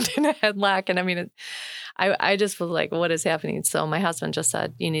the ground in a headlock. And I mean, I just was like, what is happening? So my husband just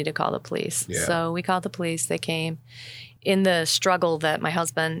said, you need to call the police. Yeah. So we called the police. They came. In the struggle that my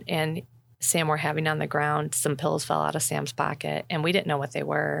husband and Sam were having on the ground. Some pills fell out of Sam's pocket, and we didn't know what they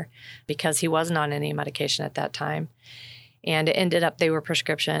were because he wasn't on any medication at that time. And it ended up, they were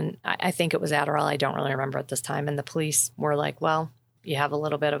prescription. I think it was Adderall. I don't really remember at this time. And the police were like, well, you have a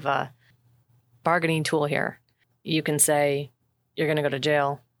little bit of a bargaining tool here. You can say you're going to go to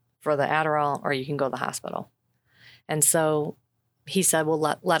jail for the Adderall, or you can go to the hospital. And so he said,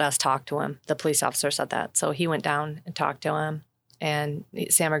 well, let us talk to him. The police officer said that. So he went down and talked to him, and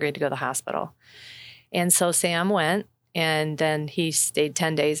Sam agreed to go to the hospital. And so Sam went, and then he stayed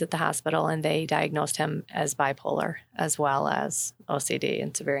 10 days at the hospital, and they diagnosed him as bipolar as well as OCD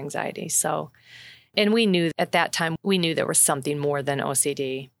and severe anxiety. So, and we knew at that time, we knew there was something more than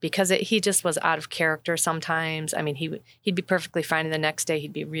OCD because he just was out of character sometimes. I mean, he'd be perfectly fine, and the next day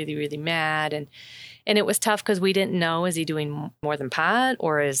he'd be really, really mad. And it was tough because we didn't know, is he doing more than pot,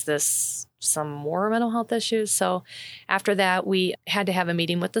 or is this some more mental health issues? So after that, we had to have a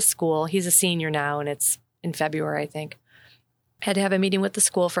meeting with the school. He's a senior now, and it's in February, I think. Had to have a meeting with the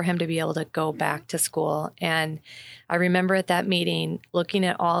school for him to be able to go back to school. And I remember at that meeting looking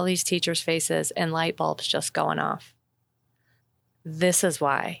at all these teachers' faces and light bulbs just going off. This is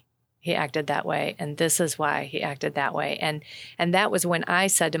why he acted that way, and this is why he acted that way. And that was when I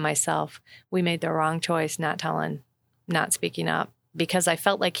said to myself, we made the wrong choice not speaking up, because I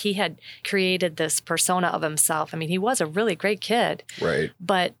felt like he had created this persona of himself. I mean, he was a really great kid. Right.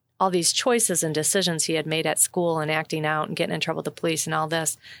 But all these choices and decisions he had made at school and acting out and getting in trouble with the police and all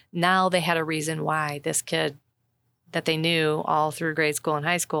this, now they had a reason why this kid that they knew all through grade school and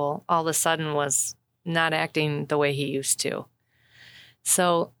high school all of a sudden was not acting the way he used to.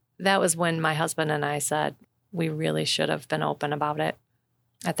 So that was when my husband and I said, we really should have been open about it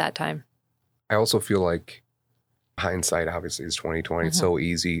at that time. I also feel like hindsight obviously is 20/20. Mm-hmm. It's so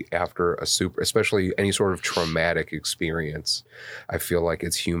easy after especially any sort of traumatic experience. I feel like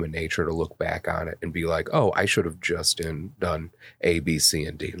it's human nature to look back on it and be like, oh, I should have just done A, B, C,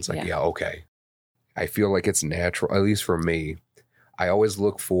 and D. And it's like, yeah, okay. I feel like it's natural, at least for me. I always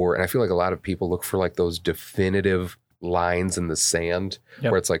look for, and I feel like a lot of people look for like those definitive lines in the sand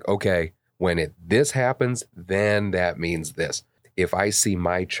where it's like, okay, when this happens, then that means this. If I see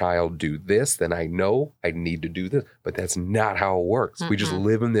my child do this, then I know I need to do this. But that's not how it works. Mm-hmm. We just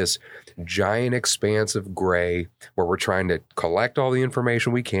live in this giant expanse of gray where we're trying to collect all the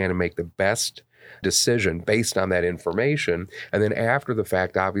information we can and make the best decision based on that information. And then after the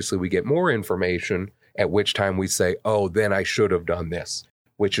fact, obviously, we get more information, at which time we say, oh, then I should have done this,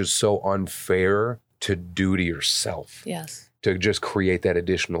 which is so unfair to do to yourself. Yes. To just create that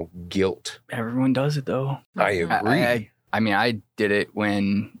additional guilt. Everyone does it, though. I agree. I mean, I did it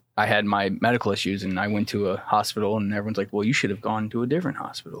when I had my medical issues and I went to a hospital and everyone's like, well, you should have gone to a different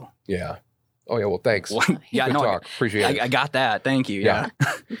hospital. Yeah. Oh, yeah. Well, thanks. Well, yeah, Good talk. Appreciate it. I got that. Thank you. Yeah.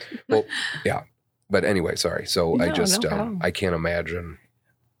 Well, yeah. But anyway, sorry. So I can't imagine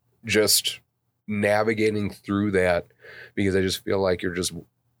just navigating through that, because I just feel like you're just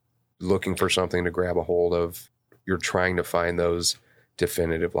looking for something to grab a hold of. You're trying to find those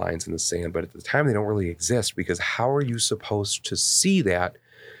definitive lines in the sand, but at the time they don't really exist, because how are you supposed to see that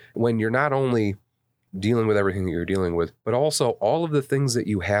when you're not only dealing with everything that you're dealing with, but also all of the things that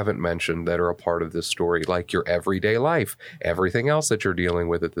you haven't mentioned that are a part of this story, like your everyday life, everything else that you're dealing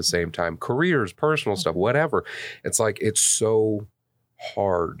with at the same time, careers, personal stuff, whatever. It's like, it's so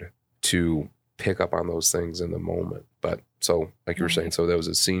hard to pick up on those things in the moment. But so like you were saying, so that was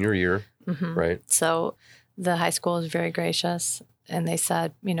a senior year, right? So the high school was very gracious. And they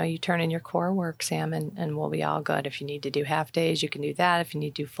said, you turn in your core work, Sam, and we'll be all good. If you need to do half days, you can do that. If you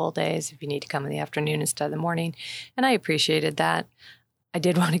need to do full days, if you need to come in the afternoon instead of the morning. And I appreciated that. I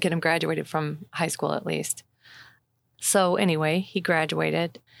did want to get him graduated from high school at least. So anyway, he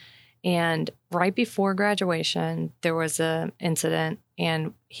graduated. And right before graduation, there was an incident.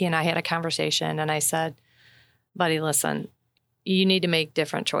 And he and I had a conversation. And I said, buddy, listen, you need to make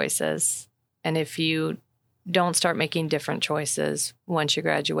different choices. And if you don't start making different choices once you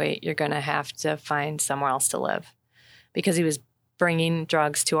graduate, you're going to have to find somewhere else to live. Because he was bringing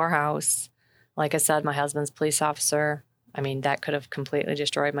drugs to our house. Like I said, my husband's police officer. I mean, that could have completely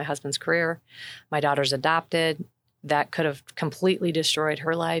destroyed my husband's career. My daughter's adopted. That could have completely destroyed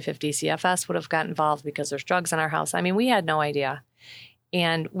her life if DCFS would have got involved because there's drugs in our house. I mean, we had no idea.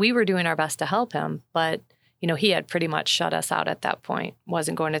 And we were doing our best to help him. But, he had pretty much shut us out at that point.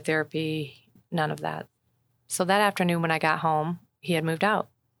 Wasn't going to therapy, none of that. So that afternoon when I got home, he had moved out.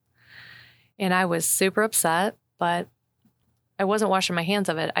 And I was super upset, but I wasn't washing my hands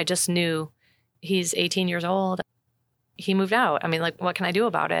of it. I just knew he's 18 years old. He moved out. I mean, like, what can I do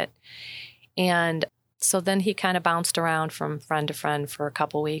about it? And So then he kind of bounced around from friend to friend for a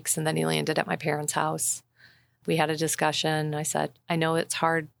couple weeks, and then he landed at my parents' house. We had a discussion. I said, I know it's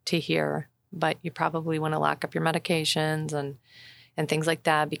hard to hear, but you probably want to lock up your medications and things like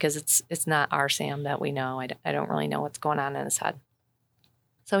that, because it's not our Sam that we know. I don't really know what's going on in his head.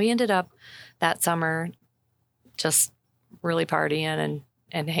 So he ended up that summer just really partying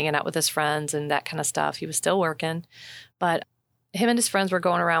and hanging out with his friends and that kind of stuff. He was still working, but him and his friends were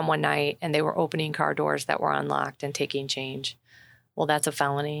going around one night and they were opening car doors that were unlocked and taking change. Well, that's a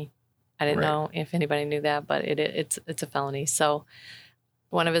felony. I didn't know if anybody knew that, but it's a felony. So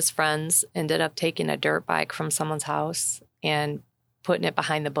one of his friends ended up taking a dirt bike from someone's house and putting it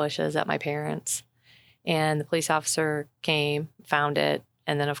behind the bushes at my parents'. And the police officer came, found it,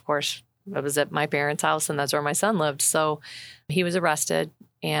 and then, of course, it was at my parents' house, and that's where my son lived. So he was arrested,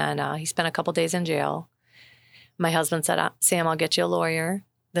 and he spent a couple days in jail. My husband said, Sam, I'll get you a lawyer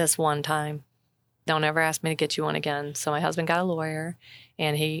this one time. Don't ever ask me to get you one again. So my husband got a lawyer,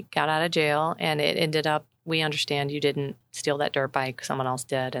 and he got out of jail, and it ended up, we understand you didn't steal that dirt bike, someone else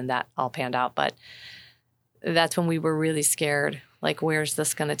did, and that all panned out. But that's when we were really scared. Like, where's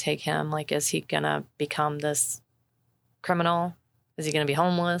this going to take him? Like, is he going to become this criminal? Is he going to be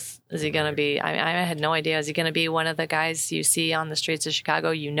homeless? Is he going to be, I had no idea. Is he going to be one of the guys you see on the streets of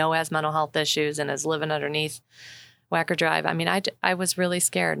Chicago, has mental health issues and is living underneath Wacker Drive? I mean, I was really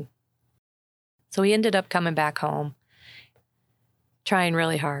scared. So he ended up coming back home, trying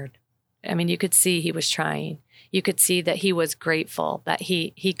really hard. I mean, you could see he was trying. You could see that he was grateful, that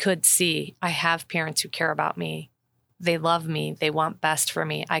he could see, I have parents who care about me. They love me. They want best for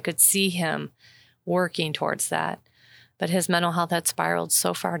me. I could see him working towards that. But his mental health had spiraled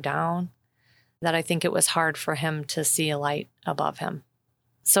so far down that I think it was hard for him to see a light above him.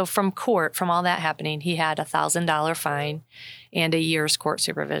 So from court, from all that happening, he had a $1,000 fine and a year's court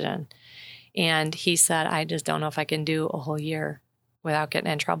supervision. And he said, I just don't know if I can do a whole year without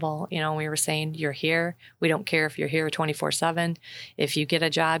getting in trouble. We were saying, you're here. We don't care if you're here 24/7. If you get a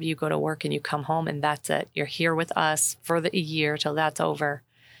job, you go to work and you come home, and that's it. You're here with us for a year till that's over.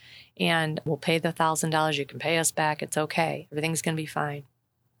 And we'll pay the $1,000. You can pay us back. It's okay. Everything's going to be fine.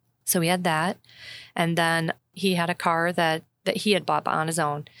 So we had that. And then he had a car that he had bought on his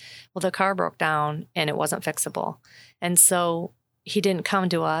own. Well, the car broke down and it wasn't fixable. And so he didn't come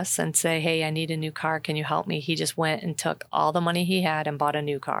to us and say, hey, I need a new car. Can you help me? He just went and took all the money he had and bought a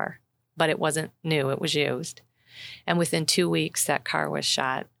new car. But it wasn't new. It was used. And within 2 weeks, that car was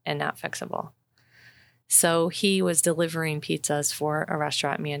shot and not fixable. So he was delivering pizzas for a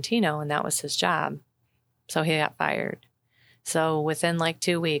restaurant in Mantino, and that was his job. So he got fired. So within like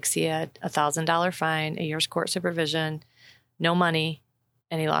 2 weeks, he had a $1,000 fine, a year's court supervision, no money,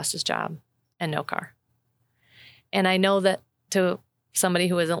 and he lost his job and no car. And I know that to somebody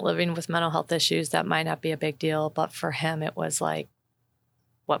who isn't living with mental health issues, that might not be a big deal, but for him, it was like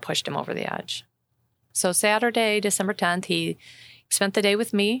what pushed him over the edge. So Saturday, December 10th, he spent the day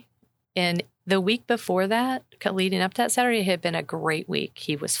with me. And the week before that, leading up to that Saturday, had been a great week.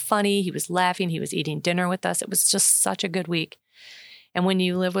 He was funny. He was laughing. He was eating dinner with us. It was just such a good week. And when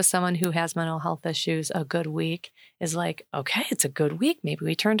you live with someone who has mental health issues, a good week is like, okay, it's a good week. Maybe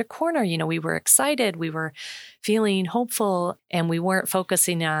we turned a corner. We were excited. We were feeling hopeful, and we weren't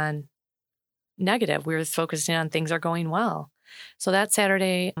focusing on negative. We were focusing on things are going well. So that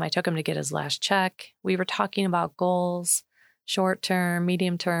Saturday, I took him to get his last check. We were talking about goals. Short-term,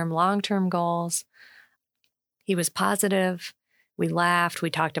 medium-term, long-term goals. He was positive. We laughed. We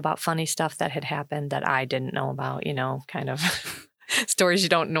talked about funny stuff that had happened that I didn't know about, kind of stories you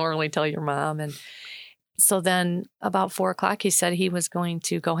don't normally tell your mom. And so then about 4:00, he said he was going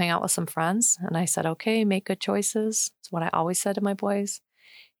to go hang out with some friends. And I said, okay, make good choices. It's what I always said to my boys.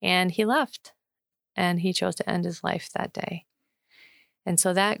 And he left. And he chose to end his life that day. And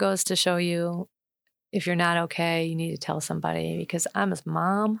so that goes to show you, if you're not okay, you need to tell somebody, because I'm his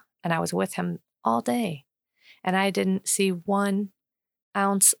mom and I was with him all day. And I didn't see 1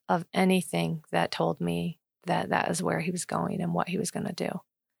 ounce of anything that told me that that is where he was going and what he was going to do.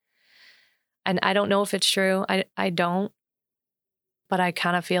 And I don't know if it's true. I don't. But I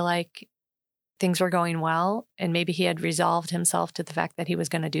kind of feel like things were going well. And maybe he had resolved himself to the fact that he was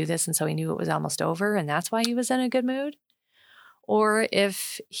going to do this. And so he knew it was almost over. And that's why he was in a good mood. Or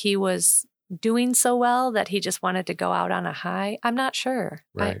if he was doing so well that he just wanted to go out on a high. I'm not sure.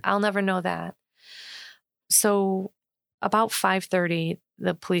 Right. I'll never know that. So about 5:30,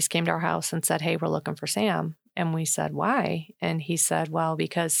 the police came to our house and said, hey, we're looking for Sam. And we said, why? And he said, well,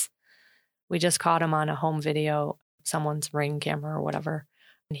 because we just caught him on a home video, someone's Ring camera or whatever.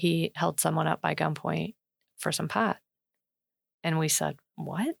 And he held someone up by gunpoint for some pot. And we said,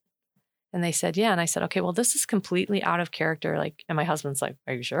 what? And they said, yeah. And I said, okay, well, this is completely out of character. Like, and my husband's like,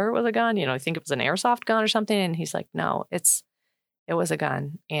 are you sure it was a gun? I think it was an airsoft gun or something. And he's like, no, it was a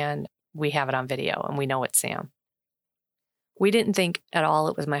gun. And we have it on video and we know it's Sam. We didn't think at all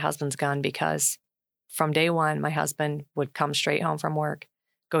it was my husband's gun because from day one, my husband would come straight home from work,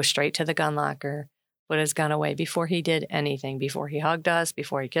 go straight to the gun locker, put his gun away before he did anything, before he hugged us,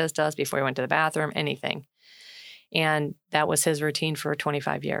 before he kissed us, before he went to the bathroom, anything. And that was his routine for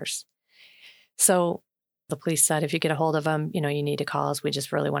 25 years. So the police said, if you get a hold of him, you need to call us. We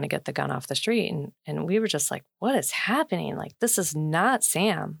just really want to get the gun off the street. And we were just like, what is happening? Like, this is not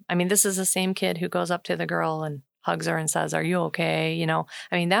Sam. I mean, this is the same kid who goes up to the girl and hugs her and says, are you okay?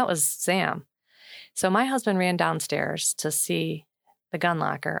 That was Sam. So my husband ran downstairs to see the gun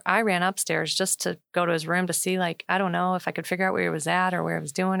locker. I ran upstairs just to go to his room to see, I don't know if I could figure out where he was at or where he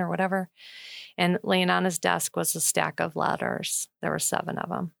was doing or whatever. And laying on his desk was a stack of letters. There were 7 of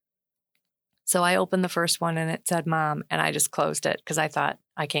them. So I opened the first one and it said Mom, and I just closed it because I thought,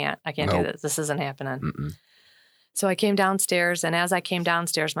 I can't do this. This isn't happening. Mm-mm. So I came downstairs, and as I came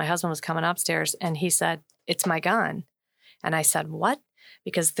downstairs, my husband was coming upstairs and he said, it's my gun. And I said, what?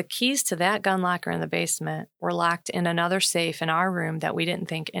 Because the keys to that gun locker in the basement were locked in another safe in our room that we didn't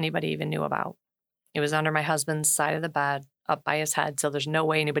think anybody even knew about. It was under my husband's side of the bed, up by his head, so there's no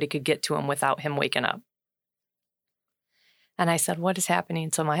way anybody could get to him without him waking up. And I said, what is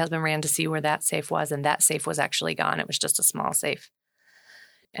happening? So my husband ran to see where that safe was, and that safe was actually gone. It was just a small safe.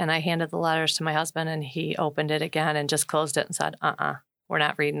 And I handed the letters to my husband, and he opened it again and just closed it and said, we're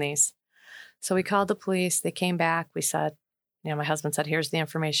not reading these. So we called the police. They came back. We said, my husband said, here's the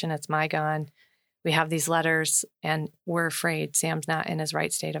information. It's my gun. We have these letters, and we're afraid Sam's not in his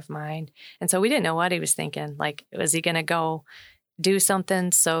right state of mind. And so we didn't know what he was thinking. Like, was he going to go do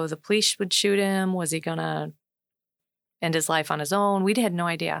something so the police would shoot him? Was he going to end his life on his own? We had no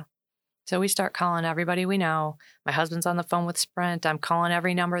idea. So we start calling everybody we know. My husband's on the phone with Sprint. I'm calling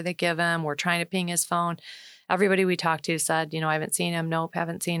every number they give him. We're trying to ping his phone. Everybody we talked to said, I haven't seen him. Nope,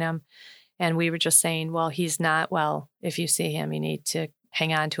 haven't seen him. And we were just saying, well, he's not well. If you see him, you need to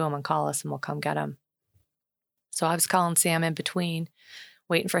hang on to him and call us and we'll come get him. So I was calling Sam in between,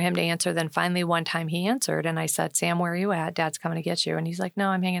 waiting for him to answer. Then finally one time he answered and I said, Sam, where are you at? Dad's coming to get you. And he's like, no,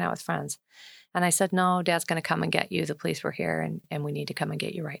 I'm hanging out with friends. And I said, no, Dad's going to come and get you. The police were here and we need to come and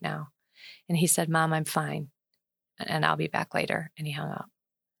get you right now. And he said, Mom, I'm fine. And I'll be back later. And he hung up.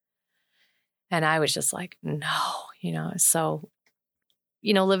 And I was just like, no, so,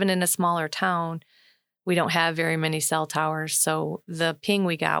 living in a smaller town, we don't have very many cell towers. So the ping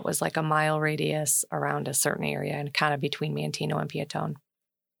we got was like a mile radius around a certain area and kind of between Manteno and Piatone.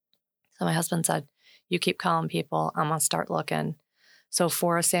 So my husband said, you keep calling people. I'm going to start looking. So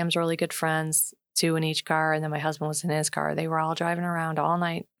 4 of Sam's really good friends, 2 in each car. And then my husband was in his car. They were all driving around all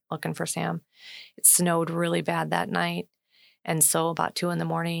night looking for Sam. It snowed really bad that night. And so about 2 a.m,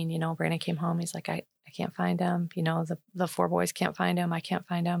 Brandon came home. He's like, I can't find him. The 4 boys can't find him. I can't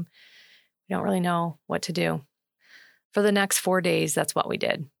find him. We don't really know what to do. For the next 4 days, that's what we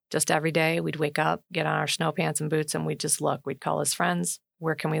did. Just every day we'd wake up, get on our snow pants and boots, and we'd just look. We'd call his friends.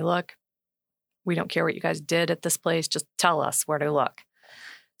 Where can we look? We don't care what you guys did at this place. Just tell us where to look.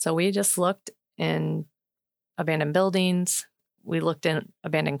 So we just looked in abandoned buildings. We looked in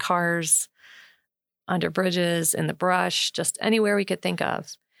abandoned cars, under bridges, in the brush, just anywhere we could think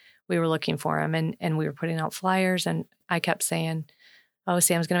of. We were looking for him and we were putting out flyers. And I kept saying, oh,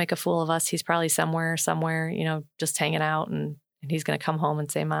 Sam's going to make a fool of us. He's probably somewhere, just hanging out. And he's going to come home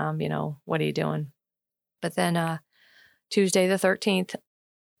and say, Mom, what are you doing? But then Tuesday the 13th,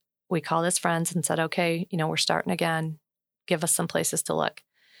 we called his friends and said, okay, we're starting again. Give us some places to look.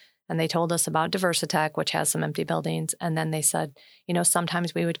 And they told us about Diversitech, which has some empty buildings. And then they said,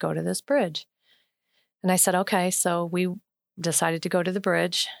 sometimes we would go to this bridge. And I said, okay. So we decided to go to the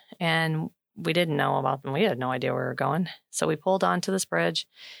bridge and we didn't know about them. We had no idea where we were going. So we pulled onto this bridge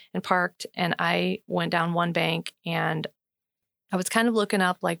and parked. And I went down one bank and I was kind of looking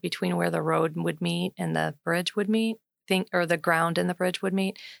up like between where the road would meet and the bridge would meet, or the ground and the bridge would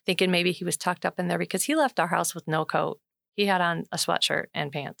meet, thinking maybe he was tucked up in there because he left our house with no coat. He had on a sweatshirt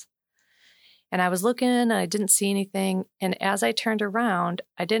and pants. And I was looking and I didn't see anything. And as I turned around,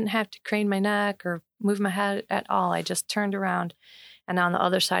 I didn't have to crane my neck or move my head at all. I just turned around and on the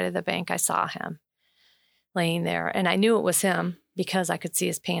other side of the bank, I saw him laying there. And I knew it was him because I could see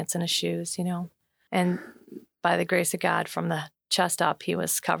his pants and his shoes, And by the grace of God, from the chest up, he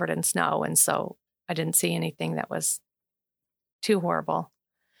was covered in snow. And so I didn't see anything that was too horrible.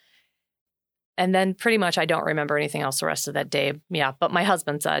 And then pretty much I don't remember anything else the rest of that day. Yeah. But my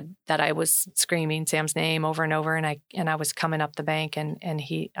husband said that I was screaming Sam's name over and over. And I was coming up the bank and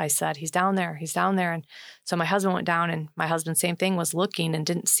I said, he's down there. He's down there. And so my husband went down, and my husband, same thing, was looking and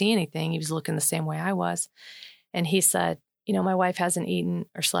didn't see anything. He was looking the same way I was. And he said, my wife hasn't eaten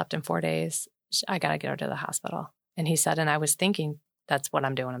or slept in 4 days. I got to get her to the hospital. And he said, and I was thinking, that's what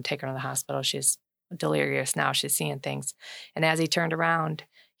I'm doing. I'm taking her to the hospital. She's delirious now. She's seeing things. And as he turned around,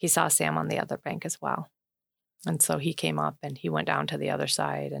 he saw Sam on the other bank as well. And so he came up and he went down to the other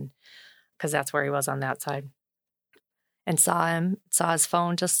side, and because that's where he was on that side, and saw his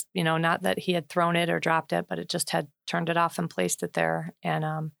phone, just, not that he had thrown it or dropped it, but it just had turned it off and placed it there.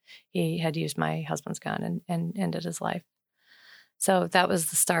 And he had used my husband's gun and ended his life. So that was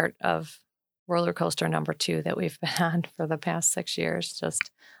the start of roller coaster number 2 that we've been on for the past 6 years,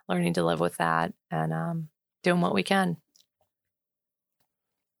 just learning to live with that and doing what we can.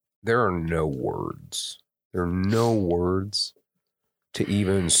 There are no words. There are no words to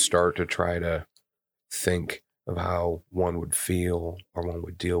even start to try to think of how one would feel or one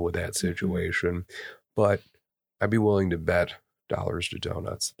would deal with that situation. But I'd be willing to bet dollars to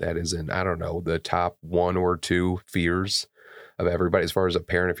donuts that is in, I don't know, the top 1 or 2 fears of everybody. As far as a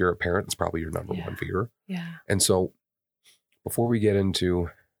parent, if you're a parent, it's probably your number 1 fear. Yeah. And so before we get into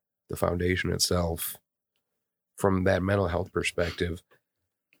the foundation itself, from that mental health perspective,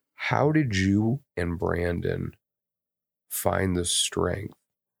 how did you and Brandon find the strength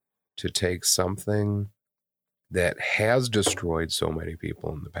to take something that has destroyed so many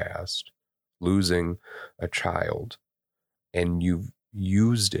people in the past, losing a child, and you've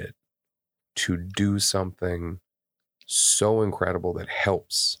used it to do something so incredible that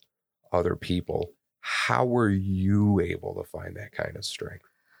helps other people? How were you able to find that kind of strength?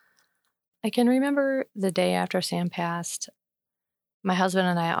 I can remember the day after Sam passed. My husband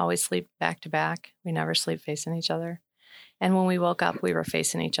and I always sleep back to back. We never sleep facing each other. And when we woke up, we were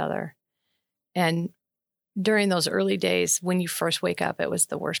facing each other. And during those early days, when you first wake up, it was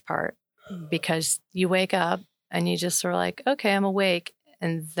the worst part, because you wake up and you just are like, okay, I'm awake.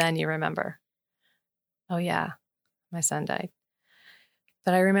 And then you remember, oh yeah, my son died.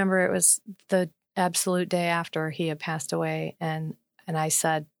 But I remember it was the absolute day after he had passed away. And I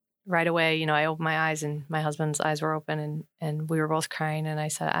said, right away, I opened my eyes and my husband's eyes were open and we were both crying. And I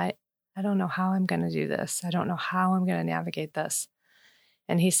said, I don't know how I'm going to do this. I don't know how I'm going to navigate this.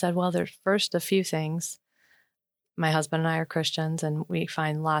 And he said, well, there's first a few things. My husband and I are Christians, and we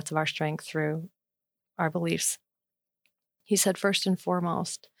find lots of our strength through our beliefs. He said, first and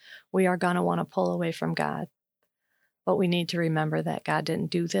foremost, we are going to want to pull away from God. But we need to remember that God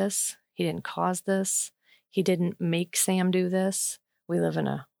didn't do this. He didn't cause this. He didn't make Sam do this. We live in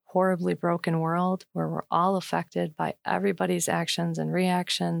a horribly broken world where we're all affected by everybody's actions and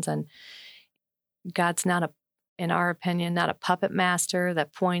reactions. And God's not in our opinion, not a puppet master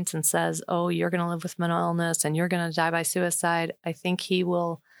that points and says, oh, you're going to live with mental illness and you're going to die by suicide. I think he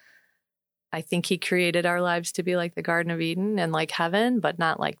created our lives to be like the Garden of Eden and like heaven, but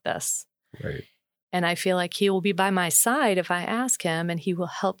not like this. Right. And I feel like he will be by my side if I ask him, and he will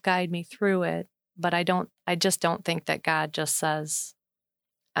help guide me through it. But I just don't think that God just says,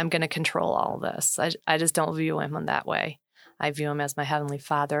 I'm going to control all this. I just don't view him in that way. I view him as my heavenly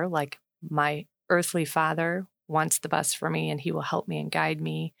father, like my earthly father wants the best for me, and he will help me and guide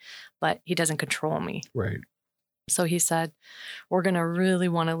me, but he doesn't control me. Right. So he said, we're going to really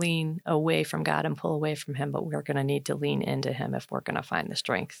want to lean away from God and pull away from him, but we're going to need to lean into him if we're going to find the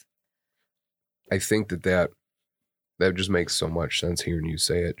strength. I think that just makes so much sense hearing you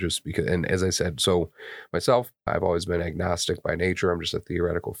say it, just because, and as I said, so myself, I've always been agnostic by nature. I'm just a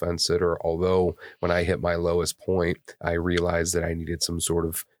theoretical fence sitter. Although when I hit my lowest point, I realized that I needed some sort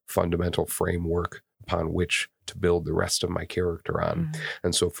of fundamental framework upon which to build the rest of my character on. Mm-hmm.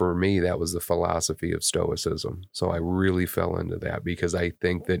 And so for me, that was the philosophy of Stoicism. So I really fell into that because I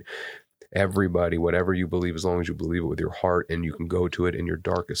think that everybody, whatever you believe, as long as you believe it with your heart and you can go to it in your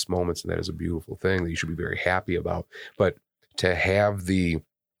darkest moments, and that is a beautiful thing that you should be very happy about. But to have the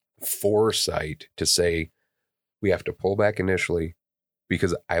foresight to say, we have to pull back initially,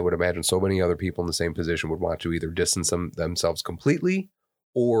 because I would imagine so many other people in the same position would want to either distance themselves completely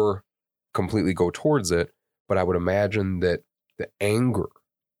or completely go towards it. But I would imagine that the anger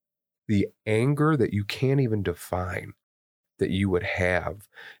that you can't even define, that you would have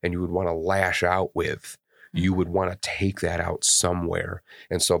and you would want to lash out with, you would want to take that out somewhere.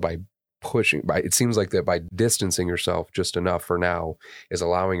 And so it seems like that by distancing yourself just enough for now is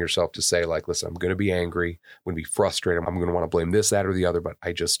allowing yourself to say, like, listen, I'm going to be angry, I'm going to be frustrated, I'm going to want to blame this, that, or the other, but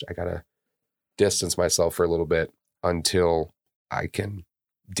I got to distance myself for a little bit until I can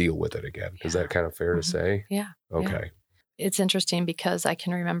deal with it again. Is that kind of fair to say? Yeah. Okay. Yeah. It's interesting because I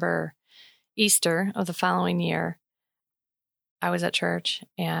can remember Easter of the following year. I was at church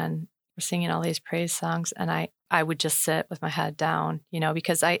and we're singing all these praise songs, and I would just sit with my head down,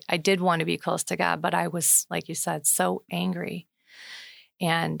 because I did want to be close to God, but I was, like you said, so angry.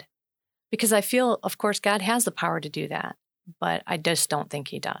 And because I feel, of course, God has the power to do that, but I just don't think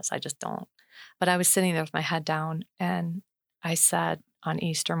he does. I just don't. But I was sitting there with my head down, and I said on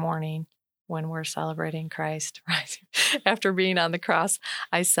Easter morning, when we're celebrating Christ, right, after being on the cross,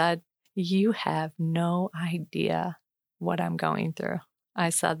 I said, you have no idea what I'm going through. I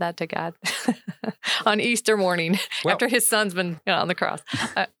said that to God on Easter morning after his son's been on the cross.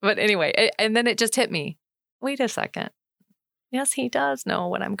 But anyway, and then it just hit me. Wait a second. Yes, he does know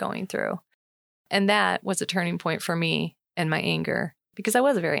what I'm going through. And that was a turning point for me and my anger, because I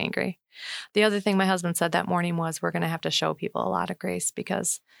was very angry. The other thing my husband said that morning was, we're going to have to show people a lot of grace,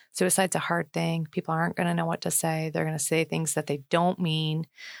 because suicide's a hard thing. People aren't going to know what to say. They're going to say things that they don't mean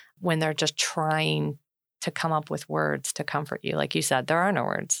when they're just trying to come up with words to comfort you. Like you said, there are no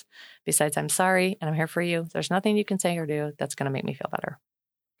words besides I'm sorry and I'm here for you. There's nothing you can say or do that's going to make me feel better.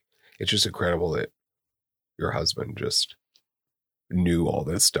 It's just incredible that your husband just knew all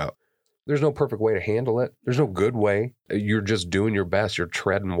this stuff. There's no perfect way to handle it. There's no good way. You're just doing your best. You're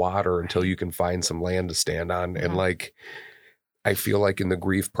treading water until you can find some land to stand on. Yeah. And I feel like in the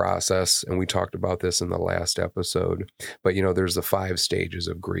grief process, and we talked about this in the last episode, but there's the 5 stages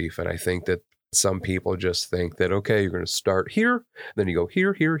of grief. And I think that some people just think that, okay, you're going to start here, then you go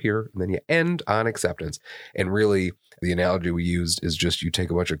here, here, here, and then you end on acceptance. And really, the analogy we used is just you take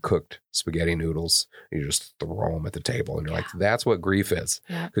a bunch of cooked spaghetti noodles and you just throw them at the table. And you're like, that's what grief is,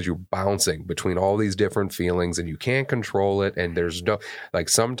 because you're bouncing between all these different feelings and you can't control it. And there's no,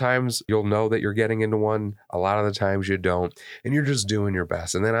 sometimes you'll know that you're getting into one. A lot of the times you don't. And you're just doing your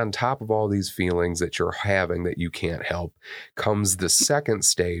best. And then on top of all these feelings that you're having that you can't help comes the second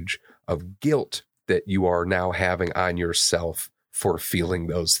stage of guilt that you are now having on yourself for feeling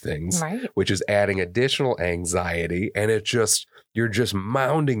those things, which is adding additional anxiety. And you're just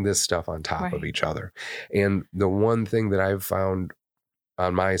mounding this stuff on top of each other. And the one thing that I've found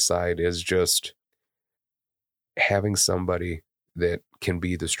on my side is just having somebody that can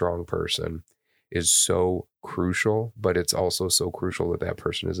be the strong person is so crucial, but it's also so crucial that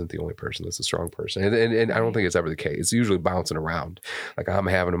person isn't the only person that's a strong person. And I don't think it's ever the case. It's usually bouncing around. Like, I'm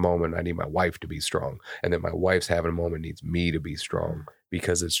having a moment, I need my wife to be strong. And then my wife's having a moment, needs me to be strong,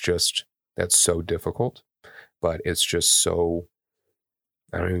 because that's so difficult. But it's just so,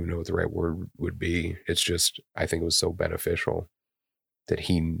 I don't even know what the right word would be. It's just, I think it was so beneficial that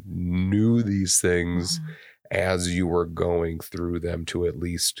he knew these things as you were going through them to at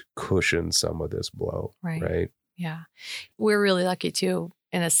least cushion some of this blow. Right. Yeah. We're really lucky too,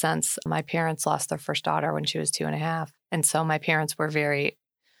 in a sense. My parents lost their first daughter when she was 2.5. And so my parents were very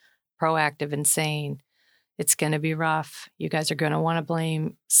proactive in saying, it's going to be rough. You guys are going to want to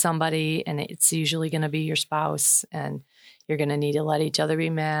blame somebody, and it's usually going to be your spouse, and you're going to need to let each other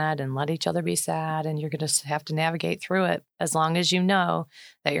be mad and let each other be sad, and you're going to have to navigate through it as long as you know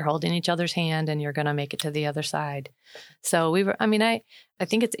that you're holding each other's hand and you're going to make it to the other side. So I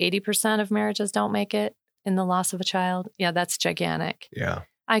think it's 80% of marriages don't make it in the loss of a child. Yeah, that's gigantic. Yeah.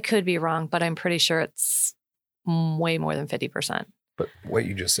 I could be wrong, but I'm pretty sure it's way more than 50%. But what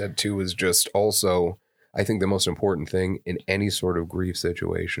you just said too is just also, I think the most important thing in any sort of grief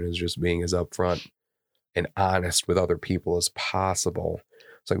situation is just being as upfront and honest with other people as possible.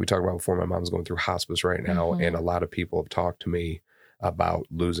 It's like we talked about before, my mom's going through hospice right now, and a lot of people have talked to me about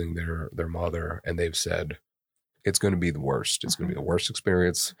losing their mother, and they've said, it's going to be the worst. It's going to be the worst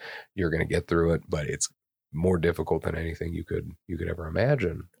experience. You're going to get through it, but it's more difficult than anything you could ever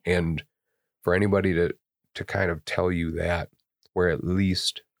imagine. And for anybody to kind of tell you that, where at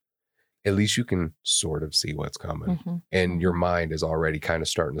least you can sort of see what's coming, and your mind is already kind of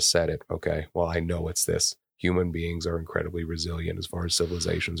starting to set it. Okay, well, I know it's this. Human beings are incredibly resilient as far as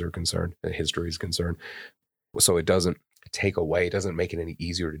civilizations are concerned and history is concerned. So it doesn't take away, it doesn't make it any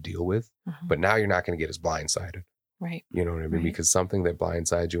easier to deal with, but now you're not going to get as blindsided. Right. You know what I mean? Because something that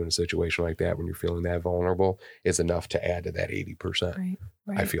blindsides you in a situation like that, when you're feeling that vulnerable, is enough to add to that 80%. Right.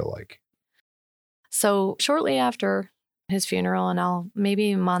 I feel like. So shortly after his funeral, and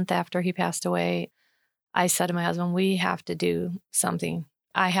maybe a month after he passed away, I said to my husband, we have to do something.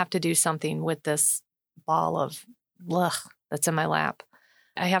 I have to do something with this ball of that's in my lap.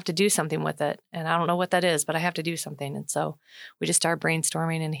 I have to do something with it. And I don't know what that is, but I have to do something. And so we just started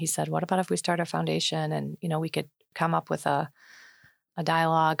brainstorming, and he said, what about if we start a foundation and, we could come up with a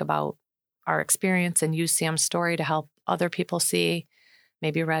dialogue about our experience and use Sam's story to help other people see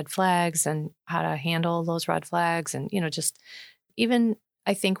maybe red flags and how to handle those red flags. And, just even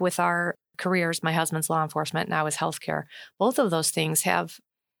I think with our careers, my husband's law enforcement, now is healthcare. Both of those things have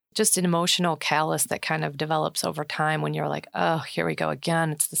just an emotional callus that kind of develops over time when you're like, oh, here we go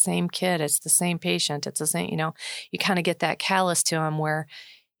again. It's the same kid. It's the same patient. It's the same, you kind of get that callus to them where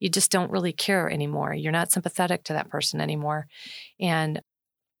you just don't really care anymore. You're not sympathetic to that person anymore. And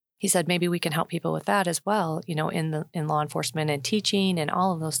he said, maybe we can help people with that as well, in law enforcement and teaching and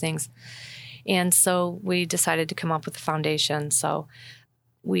all of those things. And so we decided to come up with a foundation. So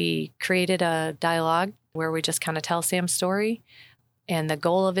we created a dialogue where we just kind of tell Sam's story. And the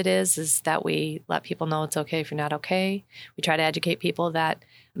goal of it is that we let people know it's okay if you're not okay. We try to educate people that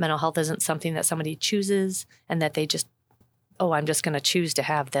mental health isn't something that somebody chooses and that they just, I'm just going to choose to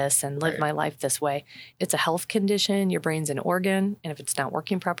have this and live my life this way. It's a health condition. Your brain's an organ. And if it's not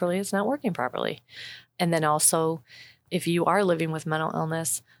working properly, it's not working properly. And then also, if you are living with mental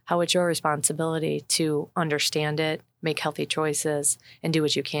illness, how it's your responsibility to understand it, make healthy choices, and do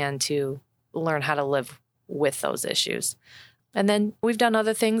what you can to learn how to live with those issues. And then we've done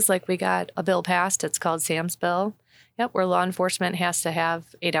other things, like we got a bill passed. It's called Sam's Bill. Where law enforcement has to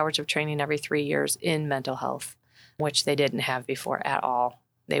have 8 hours of training every 3 years in mental health, which they didn't have before at all.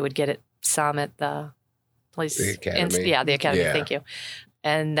 They would get it some at the police. The academy. The academy, Yeah. Thank you.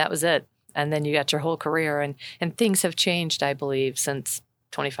 And that was it. And then you got your whole career. And things have changed, I believe, since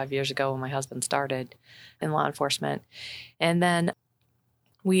 25 years ago when my husband started in law enforcement. And then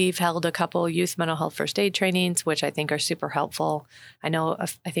we've held a couple youth mental health first aid trainings, which I think are super helpful. I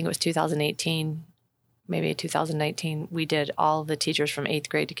think it was 2018, maybe 2019, we did all the teachers from 8th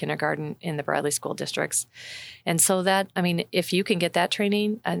grade to kindergarten in the Bradley school districts. And so if you can get that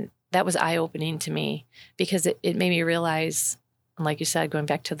training, and that was eye-opening to me because it made me realize, like you said, going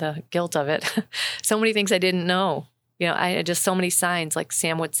back to the guilt of it, so many things I didn't know. I just so many signs, like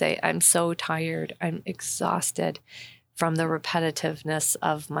Sam would say, I'm so tired, I'm exhausted from the repetitiveness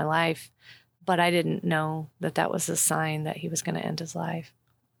of my life. But I didn't know that was a sign that he was going to end his life.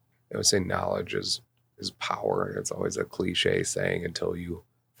 I would say knowledge is power. And it's always a cliche saying until you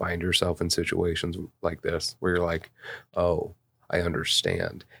find yourself in situations like this where you're like, oh, I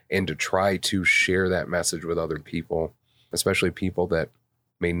understand. And to try to share that message with other people, especially people that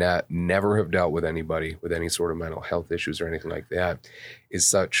may never have dealt with anybody with any sort of mental health issues or anything like that,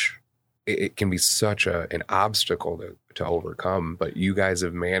 it can be such an obstacle to overcome. But you guys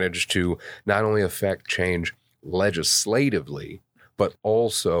have managed to not only affect change legislatively, but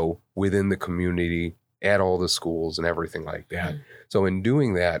also within the community, at all the schools and everything like that. Mm-hmm. So in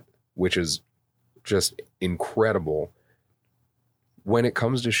doing that, which is just incredible, when it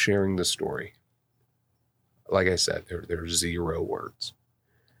comes to sharing the story, like I said, there's 0 words.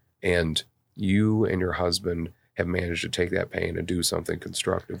 And you and your husband have managed to take that pain and do something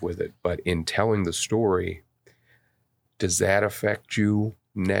constructive with it. But in telling the story, does that affect you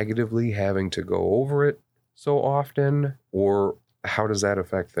negatively, having to go over it so often? Or how does that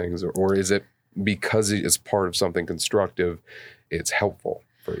affect things? Or is it because it's part of something constructive, it's helpful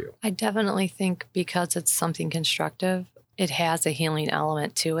for you? I definitely think because it's something constructive, it has a healing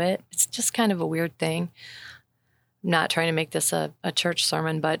element to it. It's just kind of a weird thing. I'm not trying to make this a church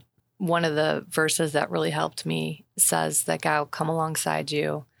sermon, but one of the verses that really helped me says that God will come alongside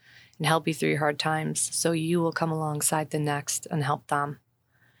you and help you through your hard times, so you will come alongside the next and help them.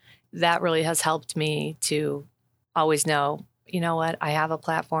 That really has helped me to always know, you know what, I have a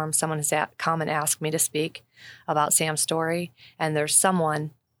platform. Someone has come and asked me to speak about Sam's story, and there's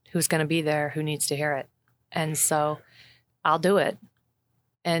someone who's going to be there who needs to hear it. And so I'll do it.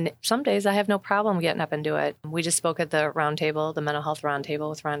 And some days I have no problem getting up and do it. We just spoke at the roundtable, the mental health roundtable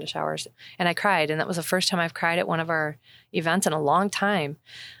with Rhonda Showers, and I cried. And that was the first time I've cried at one of our events in a long time.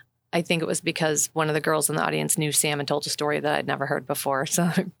 I think it was because one of the girls in the audience knew Sam and told a story that I'd never heard before.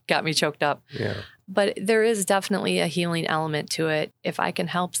 So it got me choked up. Yeah. But there is definitely a healing element to it. If I can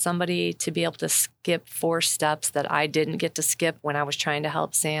help somebody to be able to skip 4 steps that I didn't get to skip when I was trying to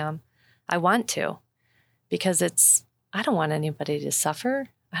help Sam, I want to. Because I don't want anybody to suffer.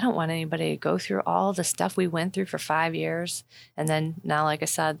 I don't want anybody to go through all the stuff we went through for 5 years. And then now, like I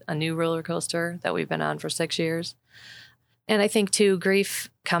said, a new roller coaster that we've been on for 6 years. And I think, too, grief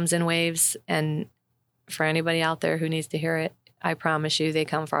comes in waves. And for anybody out there who needs to hear it, I promise you they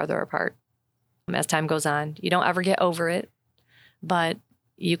come farther apart as time goes on. You don't ever get over it, but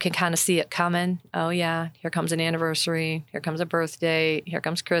you can kind of see it coming. Oh, yeah, here comes an anniversary. Here comes a birthday. Here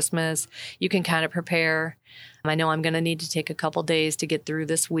comes Christmas. You can kind of prepare. I know I'm going to need to take a couple days to get through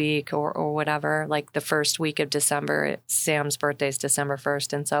this week or whatever. Like the first week of December, Sam's birthday is December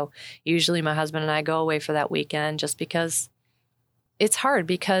 1st. And so usually my husband and I go away for that weekend just because it's hard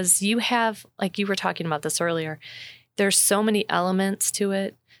because you have, like you were talking about this earlier, there's so many elements to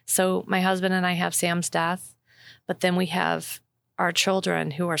it. So my husband and I have Sam's death, but then we have our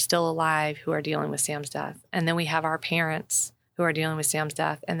children who are still alive who are dealing with Sam's death. And then we have our parents who are dealing with Sam's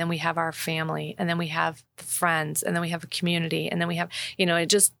death. And then we have our family, and then we have the friends, and then we have a community. And then we have,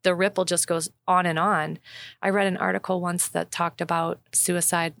 the ripple just goes on and on. I read an article once that talked about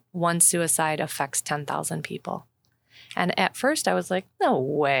suicide. One suicide affects 10,000 people. And at first I was like, no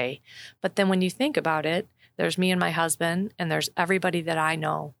way. But then when you think about it, there's me and my husband, and there's everybody that I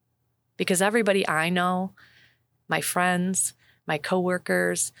know. Because everybody I know, my friends, my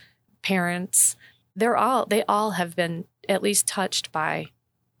coworkers, parents, they all have been at least touched by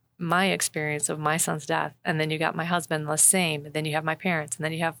my experience of my son's death. And then you got my husband, the same. And then you have my parents, and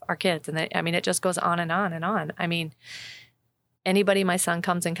then you have our kids. And then, it just goes on and on and on. Anybody my son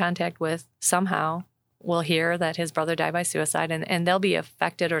comes in contact with somehow will hear that his brother died by suicide, and they'll be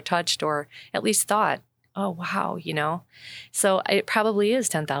affected or touched or at least thought, oh, wow, So it probably is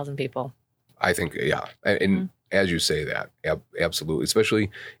 10,000 people. I think, yeah. And as you say that, absolutely, especially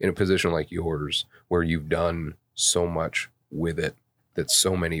in a position like yours where you've done so much with it that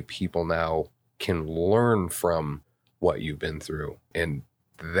so many people now can learn from what you've been through. And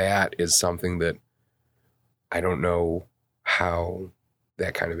that is something that I don't know how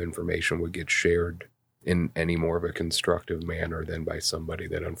that kind of information would get shared in any more of a constructive manner than by somebody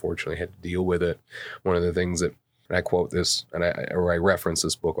that unfortunately had to deal with it. One of the things that, and I quote this, and I reference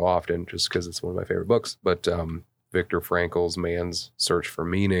this book often just because it's one of my favorite books, but Viktor Frankl's Man's Search for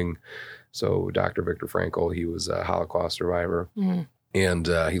Meaning. So Dr. Viktor Frankl, he was a Holocaust survivor, and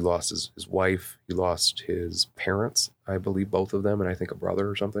he lost his wife. He lost his parents, I believe, both of them, and I think a brother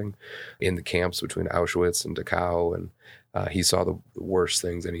or something, in the camps between Auschwitz and Dachau. And he saw the worst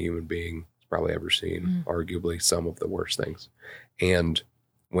things any human being probably ever seen, arguably some of the worst things. And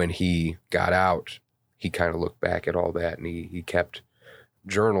when he got out, he kind of looked back at all that, and he kept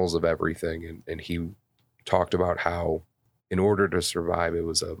journals of everything. And he talked about how in order to survive, it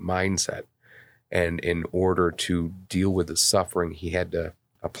was a mindset. And in order to deal with the suffering, he had to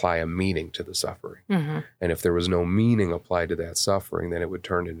apply a meaning to the suffering. And if there was no meaning applied to that suffering, then it would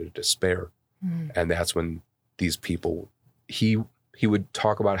turn into despair. And that's when these people, he would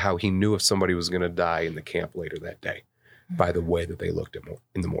talk about how he knew if somebody was going to die in the camp later that day by the way that they looked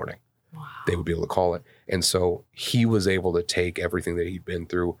in the morning. Wow. They would be able to call it. And so he was able to take everything that he'd been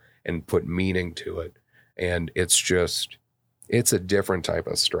through and put meaning to it. And it's a different type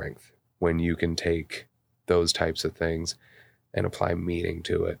of strength when you can take those types of things and apply meaning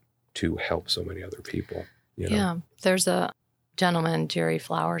to it to help so many other people. Yeah. There's a gentleman, Jerry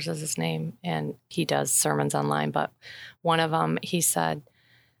Flowers is his name, and he does sermons online. But one of them, he said,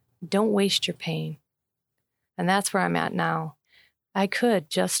 don't waste your pain. And that's where I'm at now. I could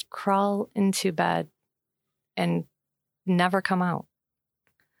just crawl into bed and never come out.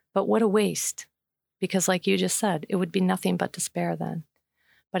 But what a waste. Because like you just said, it would be nothing but despair then.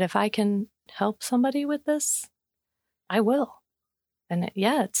 But if I can help somebody with this, I will. And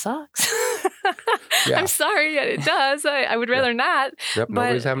it sucks. Yeah. I'm sorry, it does. I would rather not. Yep, but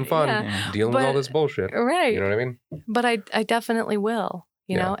nobody's having fun dealing with all this bullshit. Right. You know what I mean? But I definitely will.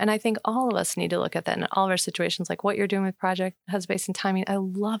 You know, and I think all of us need to look at that in all of our situations, like what you're doing with Project Headspace and Timing. I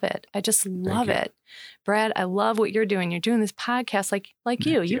love it. I just love it. Brad, I love what you're doing. You're doing this podcast like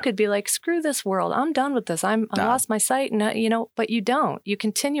you. You could be like, screw this world. I'm done with this. I lost my sight. And, but you don't. You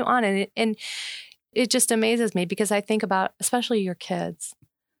continue on. And it just amazes me because I think about, especially your kids,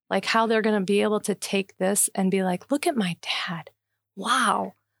 like how they're going to be able to take this and be like, look at my dad.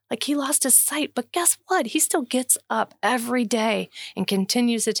 Wow. Like he lost his sight, but guess what? He still gets up every day and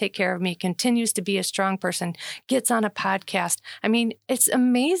continues to take care of me, continues to be a strong person, gets on a podcast. I mean, it's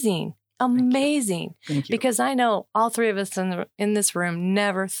amazing, amazing. Thank you. Because I know all three of us in this room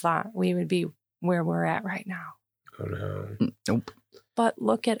never thought we would be where we're at right now. Oh, no. Nope. But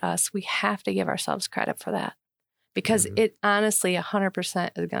look at us. We have to give ourselves credit for that because it honestly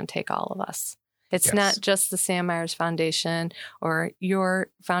 100% is going to take all of us. It's not just the Sam Myers Foundation or your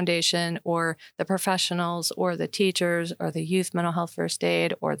foundation or the professionals or the teachers or the youth mental health first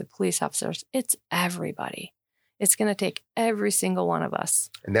aid or the police officers. It's everybody. It's going to take every single one of us.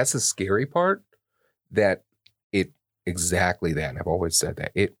 And that's the scary part, that exactly that. And I've always said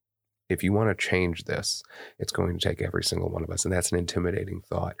that if you want to change this, it's going to take every single one of us. And that's an intimidating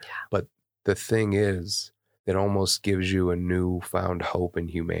thought. Yeah. But the thing is, it almost gives you a newfound hope in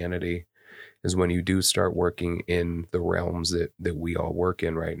humanity is when you do start working in the realms that we all work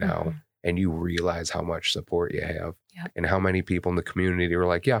in right now, and you realize how much support you have. Yep. And how many people in the community were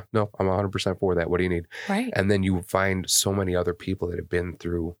like, yeah, no, I'm 100% for that. What do you need? Right. And then you find so many other people that have been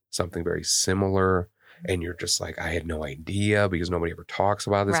through something very similar. And you're just like, I had no idea, because nobody ever talks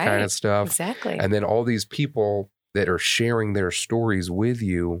about this kind of stuff. Exactly. And then all these people that are sharing their stories with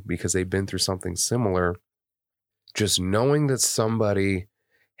you because they've been through something similar, just knowing that somebody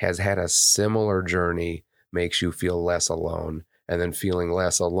has had a similar journey makes you feel less alone. And then feeling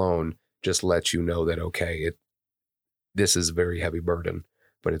less alone just lets you know that, okay, this is a very heavy burden,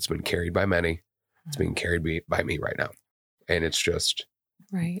 but it's been carried by many. It's being carried by me right now. And it's just,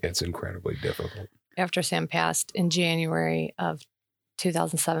 it's incredibly difficult. After Sam passed in January of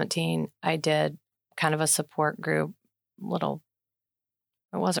 2017, I did kind of a support group,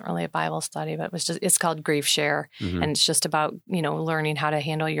 it wasn't really a Bible study, but it's called Grief Share. Mm-hmm. And it's just about, learning how to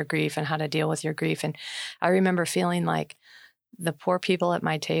handle your grief and how to deal with your grief. And I remember feeling like the poor people at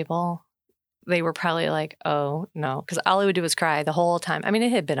my table, they were probably like, oh, no. Because all I would do was cry the whole time. I mean,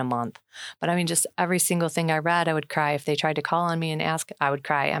 it had been a month. But I mean, just every single thing I read, I would cry. If they tried to call on me and ask, I would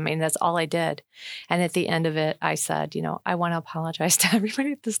cry. I mean, that's all I did. And at the end of it, I said, I want to apologize to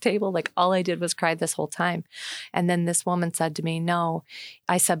everybody at this table. Like, all I did was cry this whole time. And then this woman said to me, no.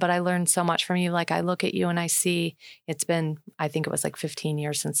 I said, but I learned so much from you. Like, I look at you and I see it's been, I think it was like 15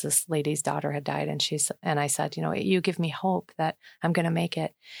 years since this lady's daughter had died. And I said, you give me hope that I'm going to make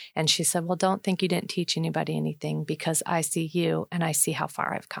it. And she said, well, don't think you didn't teach anybody anything, because I see you and I see how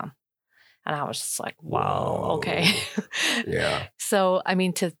far I've come. And I was just like, wow, okay. Yeah. So, I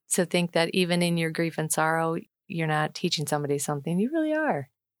mean, to think that even in your grief and sorrow, you're not teaching somebody something, you really are.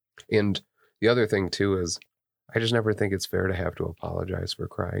 And the other thing too is, I just never think it's fair to have to apologize for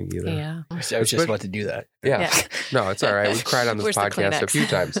crying either. Yeah. I was just about to do that. Yeah. No, it's all right. We've cried on this podcast a few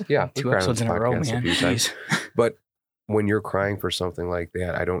times. Yeah. 2 episodes in a row, man. But when you're crying for something like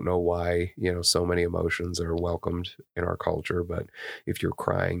that, I don't know why, so many emotions are welcomed in our culture. But if you're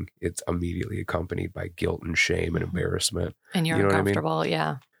crying, it's immediately accompanied by guilt and shame and embarrassment. And you're uncomfortable. I mean?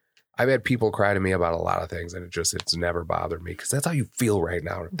 Yeah. I've had people cry to me about a lot of things, and it's never bothered me, because that's how you feel right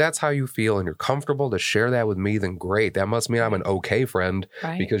now. If that's how you feel and you're comfortable to share that with me, then great. That must mean I'm an okay friend,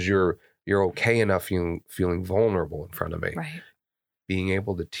 because you're okay enough feeling vulnerable in front of me. Right. Being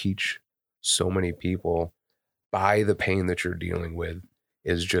able to teach so many people by the pain that you're dealing with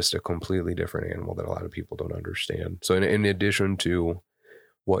is just a completely different animal that a lot of people don't understand. So in addition to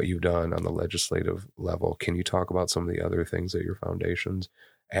what you've done on the legislative level, can you talk about some of the other things that your foundation's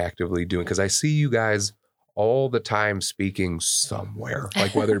actively doing? Because I see you guys all the time speaking somewhere,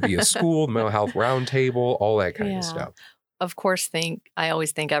 like whether it be a school, mental health roundtable, all that kind of stuff. Of course, I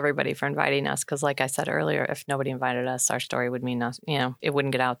always thank everybody for inviting us, because like I said earlier, if nobody invited us, our story would mean nothing. It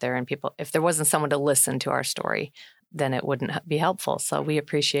wouldn't get out there, and people, if there wasn't someone to listen to our story, then it wouldn't be helpful. So we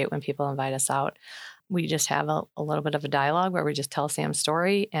appreciate when people invite us out. We just have a little bit of a dialogue where we just tell Sam's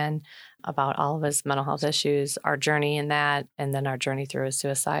story and about all of his mental health issues, our journey in that, and then our journey through his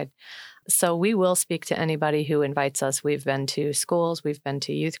suicide. So we will speak to anybody who invites us. We've been to schools, we've been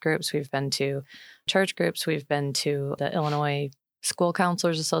to youth groups, we've been to church groups, we've been to the Illinois School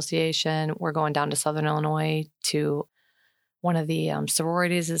Counselors Association. We're going down to Southern Illinois to one of the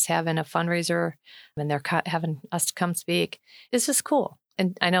sororities is having a fundraiser, and they're having us come speak. It's just cool.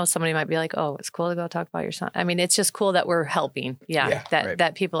 And I know somebody might be like, oh, it's cool to go talk about your son. I mean, it's just cool that we're helping.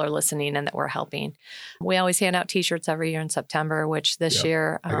 That people are listening and that we're helping. We always hand out T-shirts every year in September, which this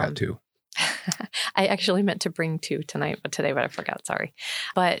year. I got 2. I actually meant to bring 2 tonight, but I forgot. Sorry.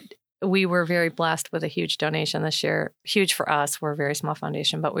 But we were very blessed with a huge donation this year. Huge for us. We're a very small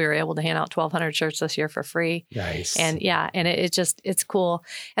foundation, but we were able to hand out 1,200 shirts this year for free. Nice. And it's cool.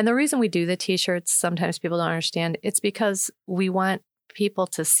 And the reason we do the T-shirts, sometimes people don't understand, it's because we want people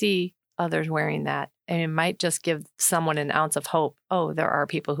to see others wearing that. And it might just give someone an ounce of hope. Oh, there are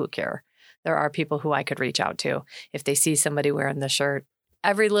people who care. There are people who I could reach out to. If they see somebody wearing the shirt,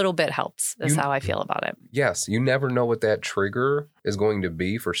 every little bit helps is how I feel about it. Yes. You never know what that trigger is going to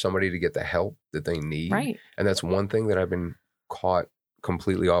be for somebody to get the help that they need. Right. And that's one thing that I've been caught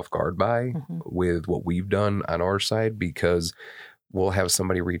completely off guard by with what we've done on our side, because we'll have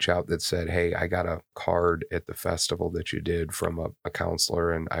somebody reach out that said, hey, I got a card at the festival that you did from a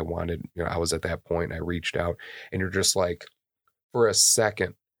counselor, and I wanted, I was at that point, I reached out, and you're just like, for a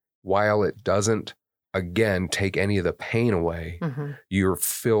second, while it doesn't, again, take any of the pain away, you're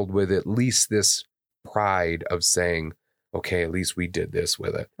filled with at least this pride of saying, okay, at least we did this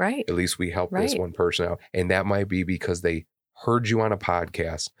with it. Right. At least we helped this one person out. And that might be because they heard you on a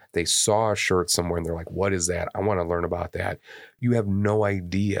podcast, they saw a shirt somewhere, and they're like, what is that? I want to learn about that. You have no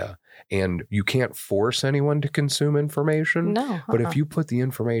idea. And you can't force anyone to consume information. No. But if you put the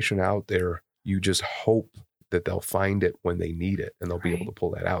information out there, you just hope that they'll find it when they need it and they'll be able to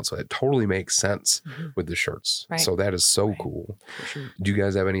pull that out. So it totally makes sense with the shirts. Right. So that is so cool. For sure. Do you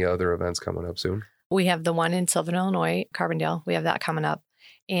guys have any other events coming up soon? We have the one in Sylvan, Illinois, Carbondale. We have that coming up.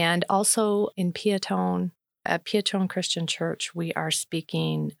 And also in Piatone, at Piatone Christian Church, we are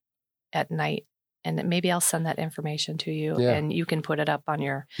speaking at night. And maybe I'll send that information to you and you can put it up on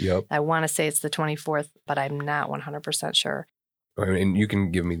your, I want to say it's the 24th, but I'm not 100% sure. And you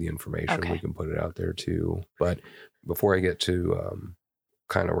can give me the information. Okay. We can put it out there too. But before I get to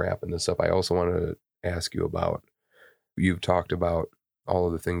kind of wrapping this up, I also want to ask you about, you've talked about all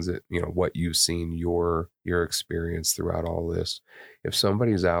of the things that, what you've seen, your experience throughout all this. If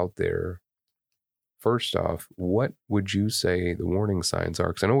somebody's out there, first off, what would you say the warning signs are?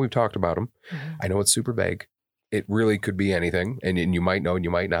 Because I know we've talked about them. Mm-hmm. I know it's super vague. It really could be anything. And you might know and you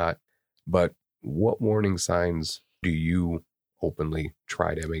might not. But what warning signs do you openly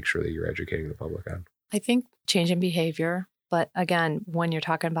try to make sure that you're educating the public on? I think change in behavior. But again, when you're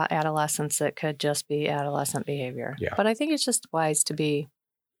talking about adolescence, it could just be adolescent behavior. Yeah. But I think it's just wise to be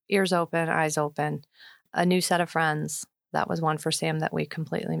ears open, eyes open. A new set of friends. That was one for Sam that we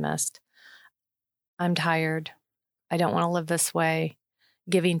completely missed. I'm tired. I don't want to live this way.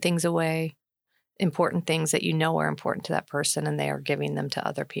 Giving things away, important things that are important to that person, and they are giving them to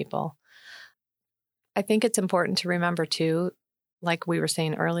other people. I think it's important to remember too, like we were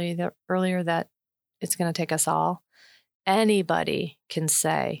saying earlier that it's going to take us all. Anybody can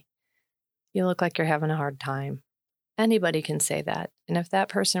say, you look like you're having a hard time. Anybody can say that. And if that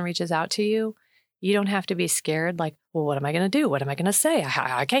person reaches out to you, you don't have to be scared like, well, what am I going to do? What am I going to say?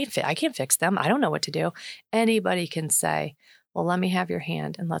 I can't fix them. I don't know what to do. Anybody can say, well, let me have your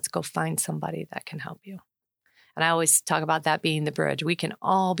hand and let's go find somebody that can help you. And I always talk about that being the bridge. We can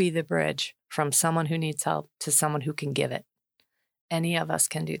all be the bridge from someone who needs help to someone who can give it. Any of us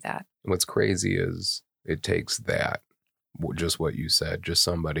can do that. What's crazy is it takes that, just what you said, just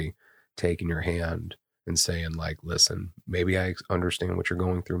somebody taking your hand and saying like, listen, maybe I understand what you're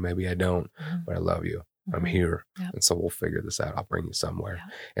going through. Maybe I don't, but I love you. I'm here. Yep. And so we'll figure this out. I'll bring you somewhere.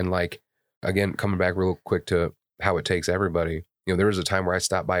 Yep. And like, again, coming back real quick to how it takes everybody, there was a time where I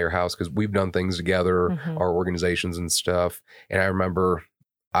stopped by your house because we've done things together, our organizations and stuff. And I remember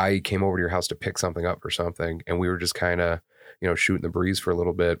I came over to your house to pick something up or something. And we were just kind of, shooting the breeze for a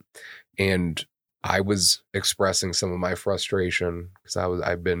little bit. And I was expressing some of my frustration because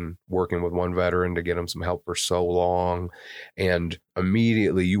I've been working with one veteran to get him some help for so long. And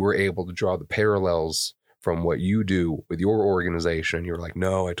immediately you were able to draw the parallels from what you do with your organization. You were like,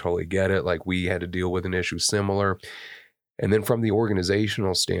 no, I totally get it. Like we had to deal with an issue similar. And then from the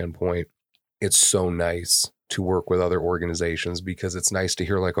organizational standpoint, it's so nice to work with other organizations because it's nice to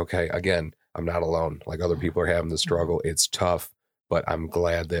hear like, okay, again, I'm not alone. Like other people are having the struggle. It's tough, but I'm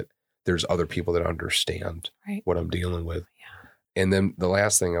glad that there's other people that understand what I'm dealing with. Yeah. And then the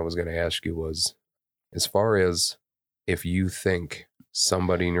last thing I was going to ask you was, as far as if you think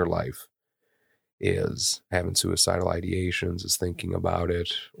somebody in your life is having suicidal ideations, is thinking about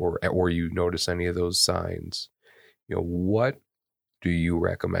it, or you notice any of those signs, what do you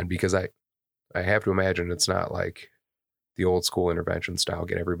recommend? Because I have to imagine it's not like the old school intervention style,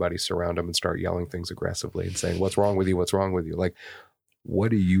 get everybody, surround them and start yelling things aggressively and saying, what's wrong with you? What's wrong with you? Like,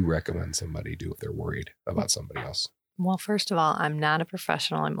 what do you recommend somebody do if they're worried about somebody else? Well, first of all, I'm not a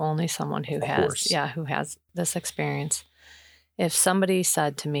professional. I'm only someone who has this experience. If somebody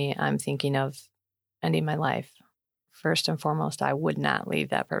said to me, I'm thinking of ending my life, first and foremost, I would not leave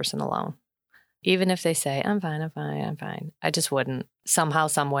that person alone. Even if they say, I'm fine. I just wouldn't. Somehow,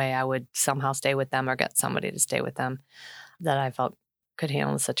 some way, I would somehow stay with them or get somebody to stay with them that I felt could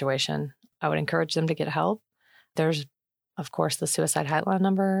handle the situation. I would encourage them to get help. There's, of course, the suicide hotline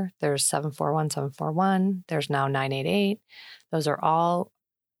number. There's 741-741. There's now 988. Those are all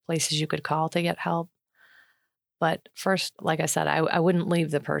places you could call to get help. But first, like I said, I wouldn't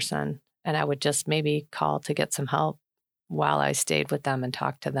leave the person, and I would just maybe call to get some help while I stayed with them and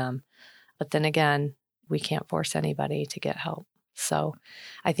talked to them. But then again, we can't force anybody to get help. So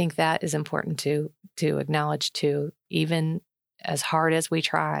I think that is important to acknowledge too. Even as hard as we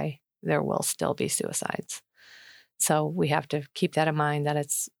try, there will still be suicides. So we have to keep that in mind that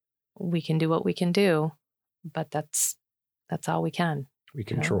we can do what we can do, but that's all we can. We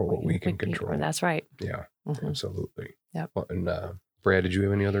control what we can control. That's right. Yeah, absolutely. Yep. Well, and Brad, did you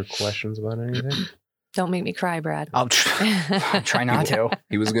have any other questions about anything? Don't make me cry, Brad. I'll try not to.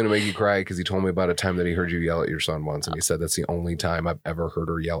 He was going to make you cry because he told me about a time that he heard you yell at your son once. And he said, that's the only time I've ever heard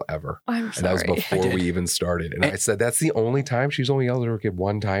her yell ever. I'm sorry. And that was before we even started. And I said, that's the only time she's only yelled at her kid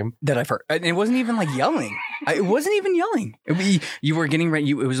one time that I've heard. And it wasn't even like yelling. It wasn't even yelling. You were getting ready.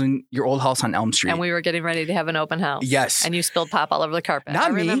 It was in your old house on Elm Street. And we were getting ready to have an open house. Yes. And you spilled pop all over the carpet.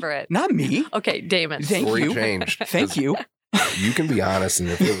 Not I me. remember it. Not me. Okay, Damon. Thank Story you. changed. Thank you. You can be honest, and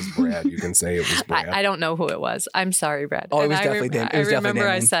if it was Brad, you can say it was Brad. I don't know who it was. I'm sorry, Brad. Oh, it And was definitely Dan. It was I remember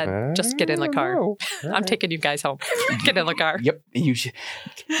definitely I said, just get in the car. I'm taking you guys home. Get in the car. Yep. You should.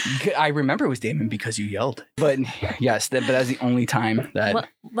 I remember it was Damon because you yelled. But yes, but that's the only time that.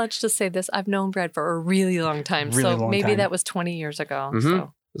 Let's just say this. I've known Brad for a really long time. Really so long maybe time. that was 20 years ago. Mm-hmm.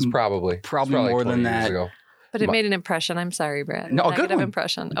 So. It's probably more 20 than years that. ago. But it made an impression. I'm sorry, Brad. No, a good Negative one.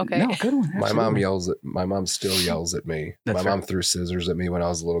 impression. Okay. No, good one. My mom still yells at me. That's My mom threw scissors at me when I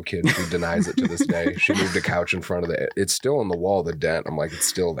was a little kid. She denies it to this day. She moved a couch in front of it's still in the wall, the dent. I'm like, it's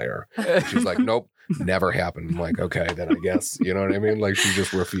still there. She's like, nope, never happened. I'm like, okay, then I guess, you know what I mean? Like she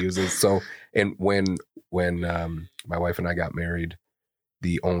just refuses. So, and when my wife and I got married,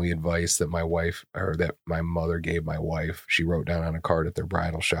 the only advice that that my mother gave my wife, she wrote down on a card at their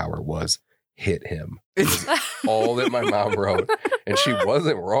bridal shower was, hit him. It's all that my mom wrote. And she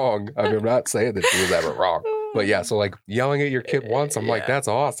wasn't wrong. I mean, I'm not saying that she was ever wrong. But yeah, so like yelling at your kid once, I'm like, that's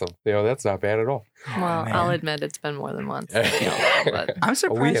awesome. You know, that's not bad at all. Well, I'll admit it's been more than once. But I'm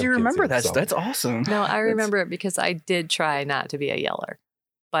surprised you remember that. So. That's awesome. no, I remember it because I did try not to be a yeller.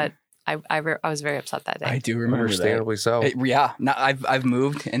 But I was very upset that day. I do remember Understandably so. Yeah. Now I've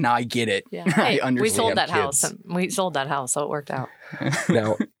moved and now I get it. Yeah. I Hey, understand. we sold that kids. house. And we sold that house, so it worked out.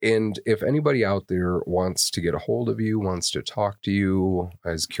 Now, and if anybody out there wants to get a hold of you, wants to talk to you,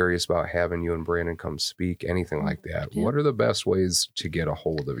 is curious about having you and Brandon come speak, anything like that, Yeah. what are the best ways to get a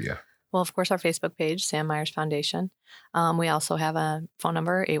hold of you? Well, of course, our Facebook page, Sam Myers Foundation. We also have a phone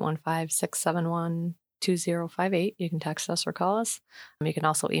number, 815-671-2058. You can text us or call us. You can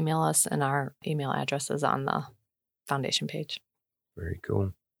also email us, and our email address is on the foundation page. Very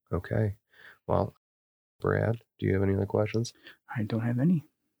cool. Okay. Well, Brad, do you have any other questions? I don't have any.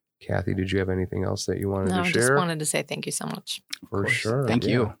 Kathy, did you have anything else that you wanted No, to I share? just wanted to say thank you so much. For sure. Thank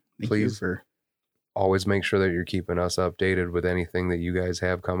Yeah. you. Thank Please. you for. Always make sure that you're keeping us updated with anything that you guys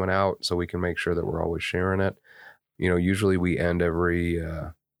have coming out so we can make sure that we're always sharing it. You know, usually we end every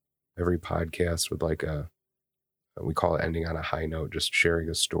podcast with we call it ending on a high note, just sharing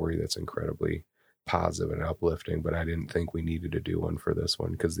a story that's incredibly positive and uplifting, but I didn't think we needed to do one for this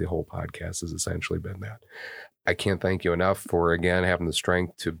one because the whole podcast has essentially been that. I can't thank you enough for, again, having the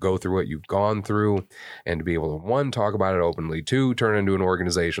strength to go through what you've gone through and to be able to, 1, talk about it openly, 2, turn it into an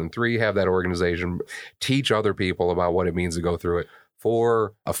organization, 3, have that organization teach other people about what it means to go through it,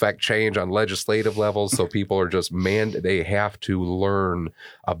 4, affect change on legislative levels so people are just, they have to learn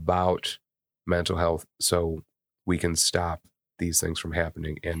about mental health so we can stop these things from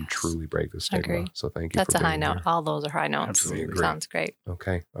happening and truly break the stigma. Agree. So thank you. That's for a high being note. here. All those are high notes. Absolutely agree. Sounds great.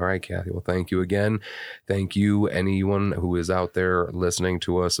 Okay. All right, Kathy. Well, thank you again. Thank you, anyone who is out there listening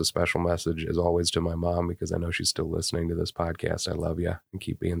to us. A special message, as always, to my mom, because I know she's still listening to this podcast. I love you and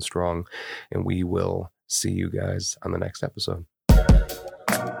keep being strong. And we will see you guys on the next episode.